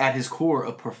was, at his core,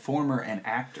 a performer and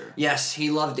actor. Yes, he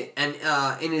loved it. And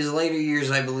in his later years,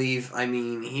 I believe,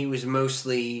 he was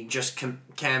mostly just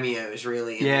cameos,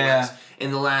 really,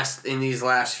 in these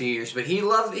last few years. But he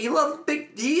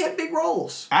had big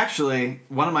roles. Actually,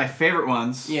 one of my favorite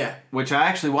ones, which I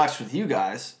actually watched with you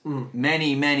guys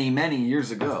many, many, many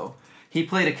years ago, he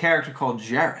played a character called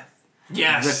Jareth.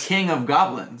 Yes. The King of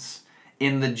Goblins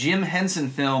in the Jim Henson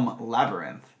film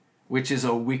Labyrinth, which is a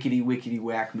wickety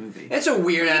whack movie. It's a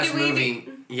weird-ass movie.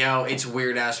 Yo, it's a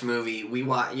weird-ass movie.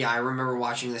 I remember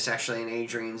watching this actually in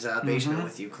Adrian's basement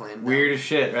with you, Clin. Weird as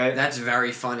shit, right? That's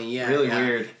very funny, yeah. Really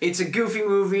weird. It's a goofy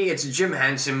movie. It's a Jim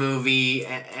Henson movie,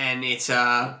 and it's,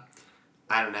 I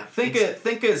don't know. Think of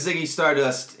Ziggy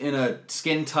Stardust in a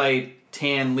skin-tight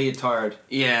tan leotard.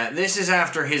 Yeah, this is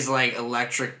after his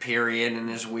electric period and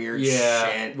his weird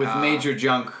shit with major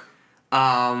junk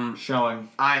showing.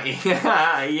 I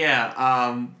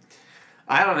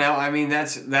don't know.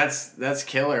 That's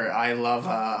killer. I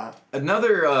love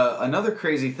another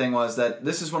crazy thing was that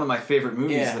this is one of my favorite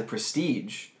movies, The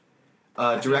Prestige,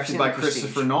 directed by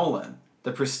Christopher Nolan.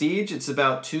 The Prestige, it's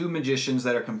about two magicians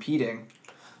that are competing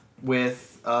with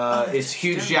it's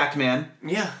Hugh Jackman.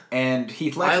 Yeah. And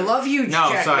Heath Ledger. I love Hugh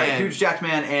Jackman. Hugh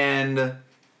Jackman and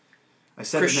I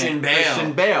said Christian Bale.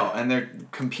 Christian Bale, and they're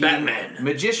competing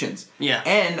magicians. Yeah.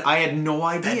 And I had no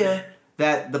idea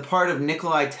that the part of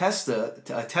Nikolai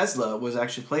Tesla was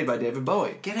actually played by David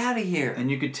Bowie. Get out of here.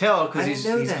 And you could tell because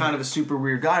he's kind of a super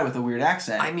weird guy with a weird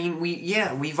accent.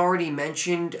 We've already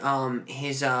mentioned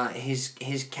his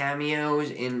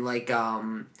cameos in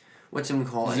what's him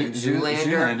called?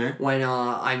 Zoolander.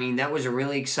 When that was a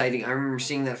really exciting. I remember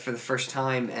seeing that for the first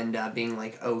time and being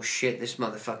like, "Oh shit, this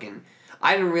motherfucking."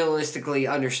 I didn't realistically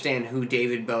understand who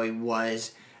David Bowie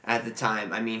was at the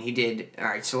time. He did. All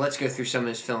right, so let's go through some of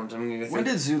his films. I'm gonna go through. When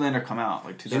did Zoolander come out?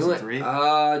 2003.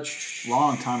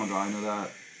 Long time ago. I know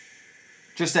that.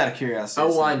 Just out of curiosity.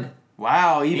 2001.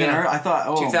 Wow, even I thought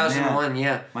 2001. Man.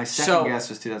 Yeah. My second guess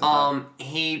was 2005.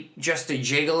 He Just a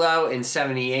Gigolo in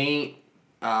 78.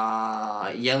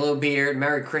 Yellowbeard,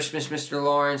 Merry Christmas, Mr.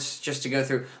 Lawrence, just to go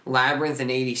through. Labyrinth in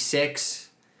 86.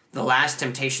 The Last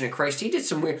Temptation of Christ. He did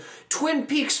some weird... Twin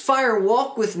Peaks Fire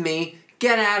Walk With Me.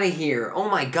 Get out of here. Oh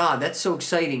my god, that's so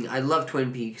exciting. I love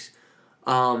Twin Peaks.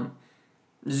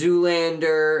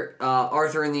 Zoolander,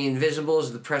 Arthur and the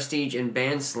Invisibles, The Prestige, and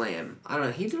Band Slam. I don't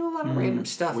know, he did a lot of random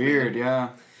stuff. Weird,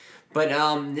 yeah. But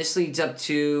this leads up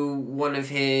to one of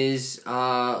his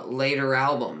later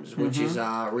albums, which is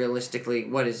realistically,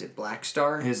 what is it, Black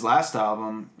Star? His last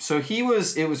album. So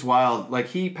it was wild.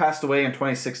 He passed away in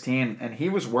 2016, and he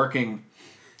was working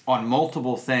on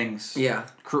multiple things. Yeah.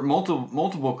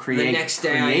 Multiple creative The next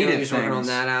day, I know he was working on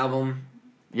that album.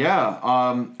 Yeah,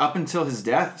 up until his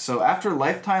death. So after a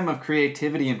lifetime of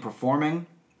creativity and performing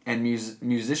and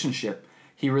musicianship,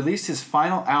 he released his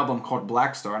final album called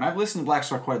Black Star, and I've listened to Black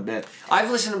Star quite a bit.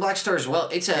 I've listened to Black Star as well.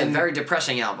 It's a very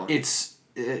depressing album. It's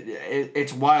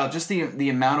wild. Just the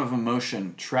amount of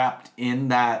emotion trapped in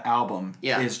that album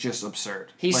is just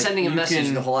absurd. He's sending a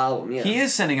message the whole album. Yeah. He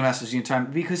is sending a message the entire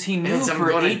time because he knew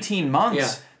for 18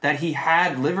 months that he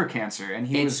had liver cancer and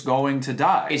he was going to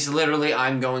die. It's literally,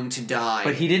 I'm going to die.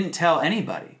 But he didn't tell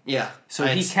anybody. Yeah. So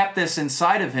he kept this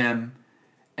inside of him.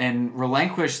 and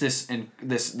relinquish this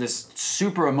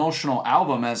super emotional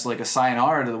album as like a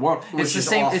sayonara to the world. It's the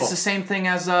same. Awful. It's the same thing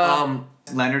as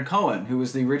Leonard Cohen, who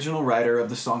was the original writer of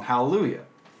the song Hallelujah,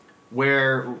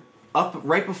 where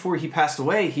right before he passed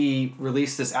away, he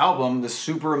released this album, this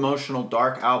super emotional,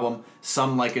 dark album,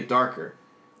 Some Like It Darker,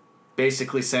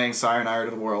 basically saying sayonara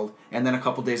to the world. And then a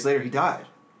couple days later, he died.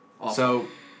 Awful. So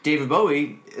David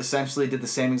Bowie essentially did the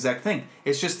same exact thing.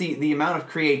 It's just the amount of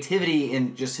creativity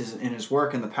in just his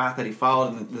work and the path that he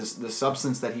followed and the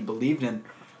substance that he believed in.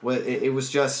 It was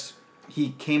just,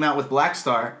 he came out with Black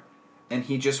Star, and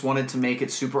he just wanted to make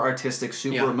it super artistic,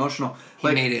 super emotional.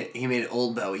 He made it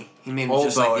old Bowie. He made it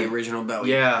just Bowie. Like the original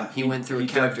Bowie. Yeah, he went through a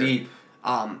character. Deep.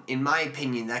 In my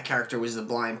opinion, that character was the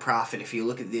blind prophet. If you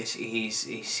look at this, he's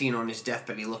seen on his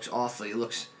deathbed. He looks awful. He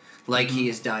looks like he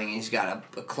is dying. He's got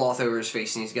a cloth over his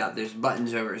face, and there's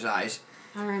buttons over his eyes.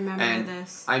 I remember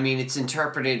this. I mean, it's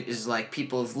interpreted as like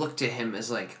people have looked at him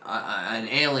as like an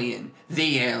alien,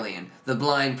 the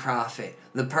blind prophet,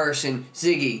 the person,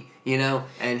 Ziggy, you know,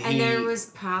 and there was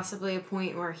possibly a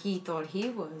point where he thought he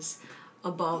was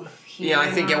above human. Yeah,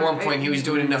 I think at one point he was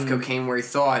doing enough cocaine where he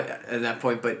thought at that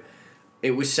point, but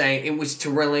it was to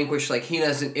relinquish, like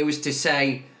it was to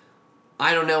say,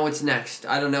 I don't know what's next.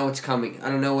 I don't know what's coming. I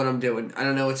don't know what I'm doing. I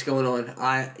don't know what's going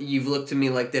on. You've looked at me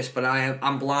like this, but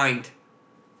I'm blind.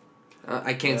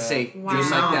 I can't see. Wow. Just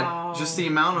like that. Just the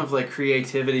amount of like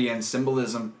creativity and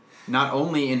symbolism, not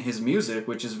only in his music,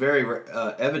 which is very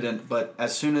evident, but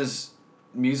as soon as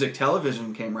music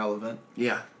television became relevant,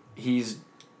 he's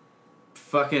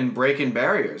fucking breaking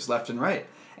barriers left and right.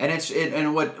 And I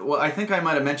think I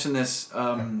might have mentioned this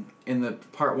in the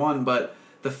part 1, but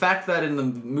the fact that in the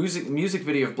music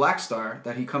video of Black Star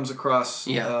that he comes across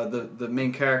the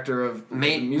main character of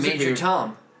Major video,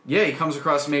 Tom. Yeah, he comes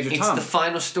across Major Tom. It's the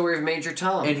final story of Major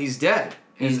Tom. And he's dead.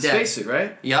 In the spacesuit,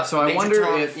 right? Yep. So I wonder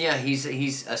if... Yeah,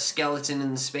 he's a skeleton in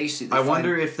the spacesuit. I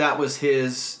wonder if that was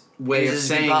his way of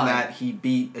saying that he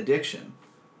beat addiction.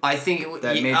 I think it was...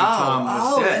 That Major Tom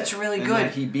was dead. That's really good. And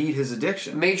that he beat his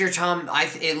addiction. Major Tom...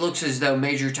 it looks as though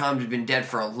Major Tom had been dead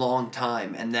for a long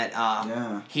time, and that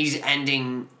he's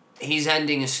ending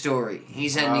a story.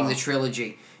 He's ending the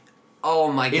trilogy.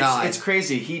 Oh my God. It's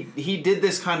crazy. He did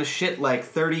this kind of shit like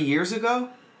 30 years ago,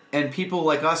 and people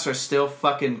like us are still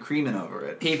fucking creaming over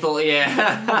it.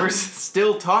 We're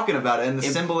still talking about it, and the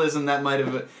symbolism that might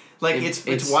have... Like,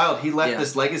 it's wild. He left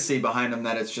this legacy behind him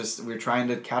that it's just... We're trying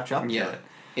to catch up to it.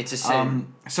 It's a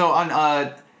sin. So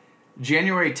on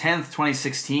January 10th,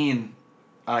 2016,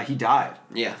 he died.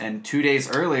 Yeah. And 2 days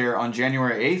earlier, on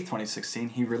January 8th, 2016,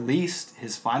 he released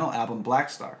his final album, Black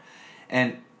Star.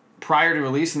 And prior to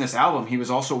releasing this album, he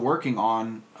was also working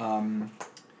on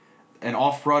an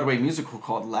off-Broadway musical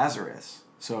called Lazarus.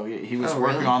 So he was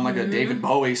working on like a David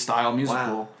Bowie style musical.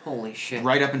 Wow. Holy shit.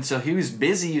 Right up until he was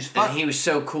busy as fuck. And he was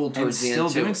so cool towards the end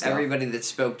too. Doing stuff. Everybody that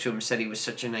spoke to him said he was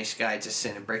such a nice guy. It's a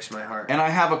sin. It breaks my heart. And I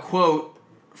have a quote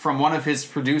from one of his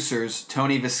producers,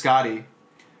 Tony Viscotti,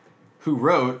 who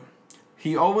wrote,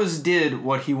 "He always did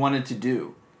what he wanted to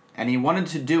do, and he wanted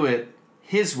to do it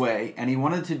his way, and he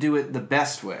wanted to do it the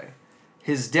best way.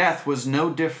 His death was no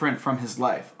different from his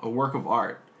life, a work of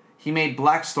art. He made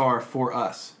Black Star for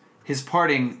us, his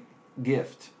parting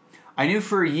gift. I knew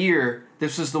for a year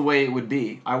this was the way it would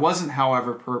be. I wasn't,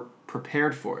 however,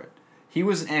 prepared for it. He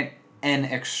was an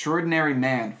extraordinary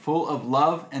man, full of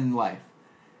love and life.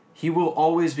 He will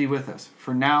always be with us.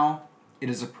 For now, it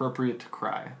is appropriate to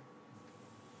cry."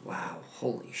 Wow,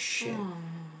 holy shit.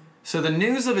 So the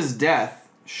news of his death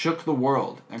shook the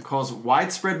world and caused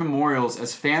widespread memorials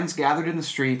as fans gathered in the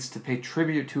streets to pay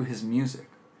tribute to his music.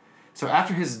 So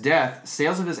after his death,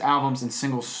 sales of his albums and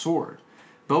singles soared.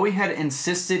 Bowie had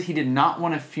insisted he did not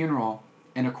want a funeral,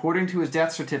 and according to his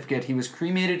death certificate, he was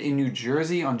cremated in New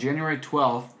Jersey on January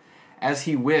 12th, as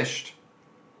he wished,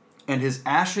 and his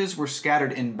ashes were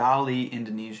scattered in Bali,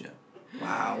 Indonesia.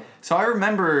 Wow. So I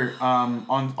remember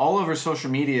on all over social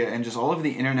media and just all over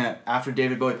the internet after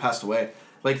David Bowie passed away,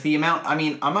 like the amount, I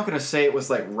mean, I'm not going to say it was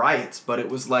like riots, but it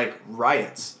was like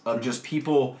riots of just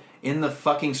people in the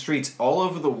fucking streets all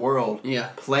over the world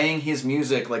playing his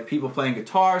music, like people playing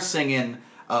guitar, singing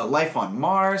Life on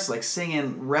Mars, like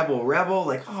singing Rebel Rebel,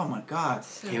 like, oh my God.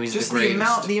 He was just the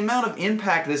greatest. the amount of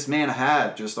impact this man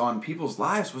had just on people's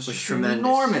lives was just tremendous.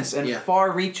 Enormous and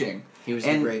far-reaching. He was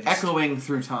and the greatest. Echoing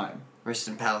through time. Rest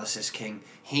in Palace is king.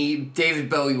 David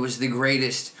Bowie was the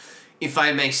greatest, if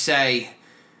I may say,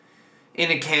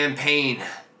 in a campaign.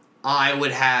 I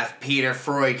would have Peter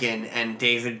Freuchen and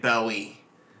David Bowie,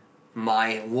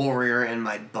 my warrior and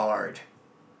my bard.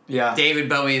 Yeah. David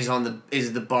Bowie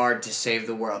is the bard to save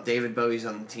the world. David Bowie's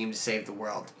on the team to save the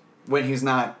world. When he's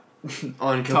not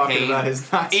on cocaine. Talking about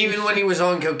his Nazi Even when he was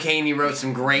on cocaine, he wrote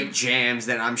some great jams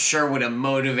that I'm sure would have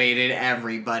motivated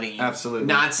everybody. Absolutely.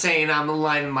 Not saying I'm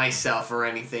aligning myself or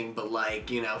anything, but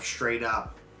straight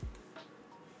up.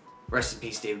 Rest in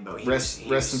peace, David Bowie. Rest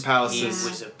in palaces. He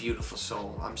was a beautiful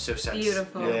soul. I'm so sad.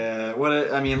 Beautiful. Yeah.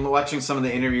 Watching some of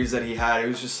the interviews that he had, he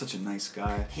was just such a nice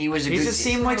guy. He just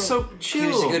seemed like so chill. He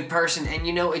was a good person, and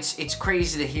it's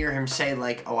crazy to hear him say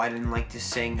like, "Oh, I didn't like to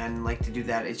sing. I didn't like to do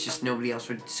that. It's just nobody else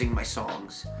would sing my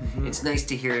songs." Mm-hmm. It's nice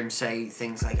to hear him say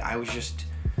things like, "I was just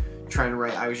trying to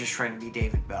write. I was just trying to be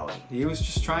David Bowie." He was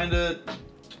just trying to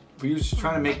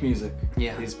make music.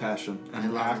 Yeah. His passion.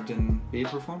 And act and be a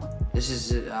performer. This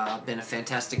has been a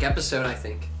fantastic episode, I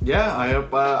think. Yeah,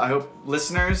 I hope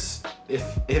listeners,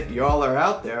 if y'all are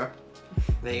out there,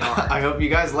 they are. I hope you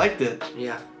guys liked it.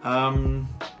 Yeah.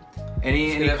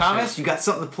 Any comments? You got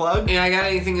something to plug? Yeah, I got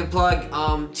anything to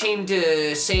plug. Team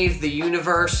to save the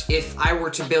universe. If I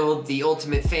were to build the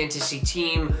ultimate fantasy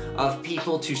team of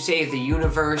people to save the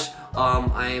universe,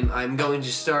 I'm going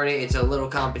to start it. It's a little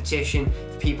competition.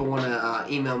 If people want to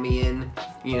email me in,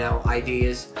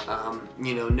 ideas,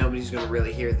 nobody's going to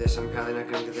really hear this. I'm probably not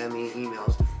going to give them any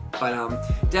emails.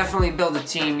 But definitely build a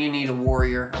team. You need a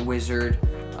warrior, a wizard,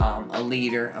 a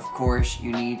leader, of course.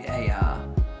 You need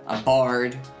a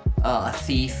bard, a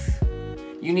thief.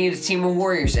 You need a team of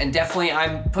warriors. And definitely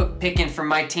I'm picking from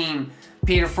my team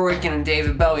Peter Freuchen and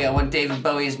David Bowie. I want David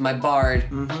Bowie as my bard.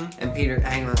 Mm-hmm. And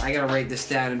hang on, I gotta write this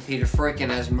down. And Peter Freuchen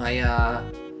as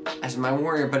my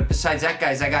warrior. But besides that,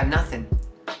 guys, I got nothing.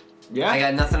 Yeah. I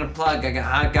got nothing to plug. I got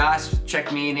Hot Goss.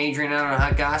 Check me and Adrian out on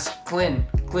Hot Goss. Clin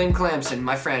Clamson,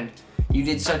 my friend. You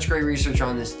did such great reresearch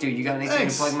on this. Dude, you got anything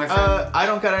to plug, my friend? I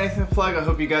don't got anything to plug. I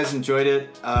hope you guys enjoyed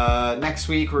it. Next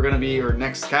week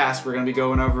next cast, we're gonna be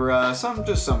going over some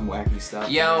wacky stuff.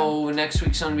 Yo, next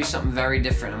week's gonna be something very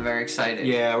different. I'm very excited.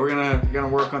 Yeah, we're gonna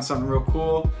work on something real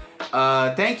cool.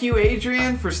 Thank you,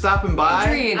 Adrian, for stopping by.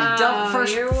 Adrian,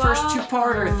 first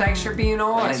two-parter. Thanks for being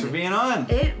on. Thanks for being on.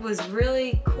 It was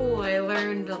really cool. I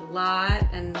learned a lot,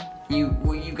 and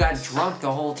you got drunk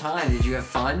the whole time. Did you have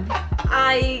fun?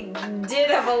 I did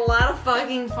have a lot of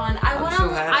fucking fun. I want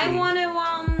to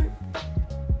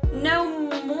know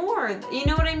more. You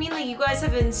know what I mean? Like, you guys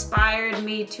have inspired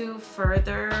me to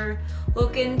further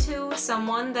look into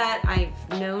someone that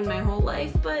I've known my whole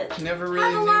life, but never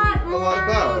really have knew a lot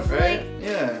about, right?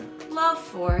 Yeah. Love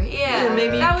for. Yeah.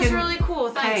 Maybe that was really cool.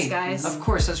 Thanks, guys. Of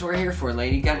course, that's what we're here for,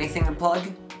 lady. Got anything to plug?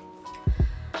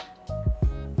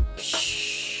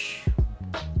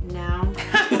 No.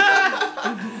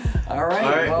 All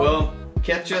right. Well,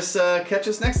 catch us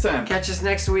next time. Catch us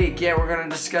next week. Yeah, we're gonna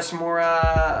discuss more.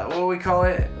 What do we call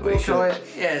it? Bullshit.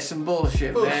 Yeah, some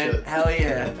bullshit, man. Hell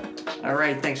yeah. All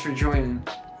right. Thanks for joining.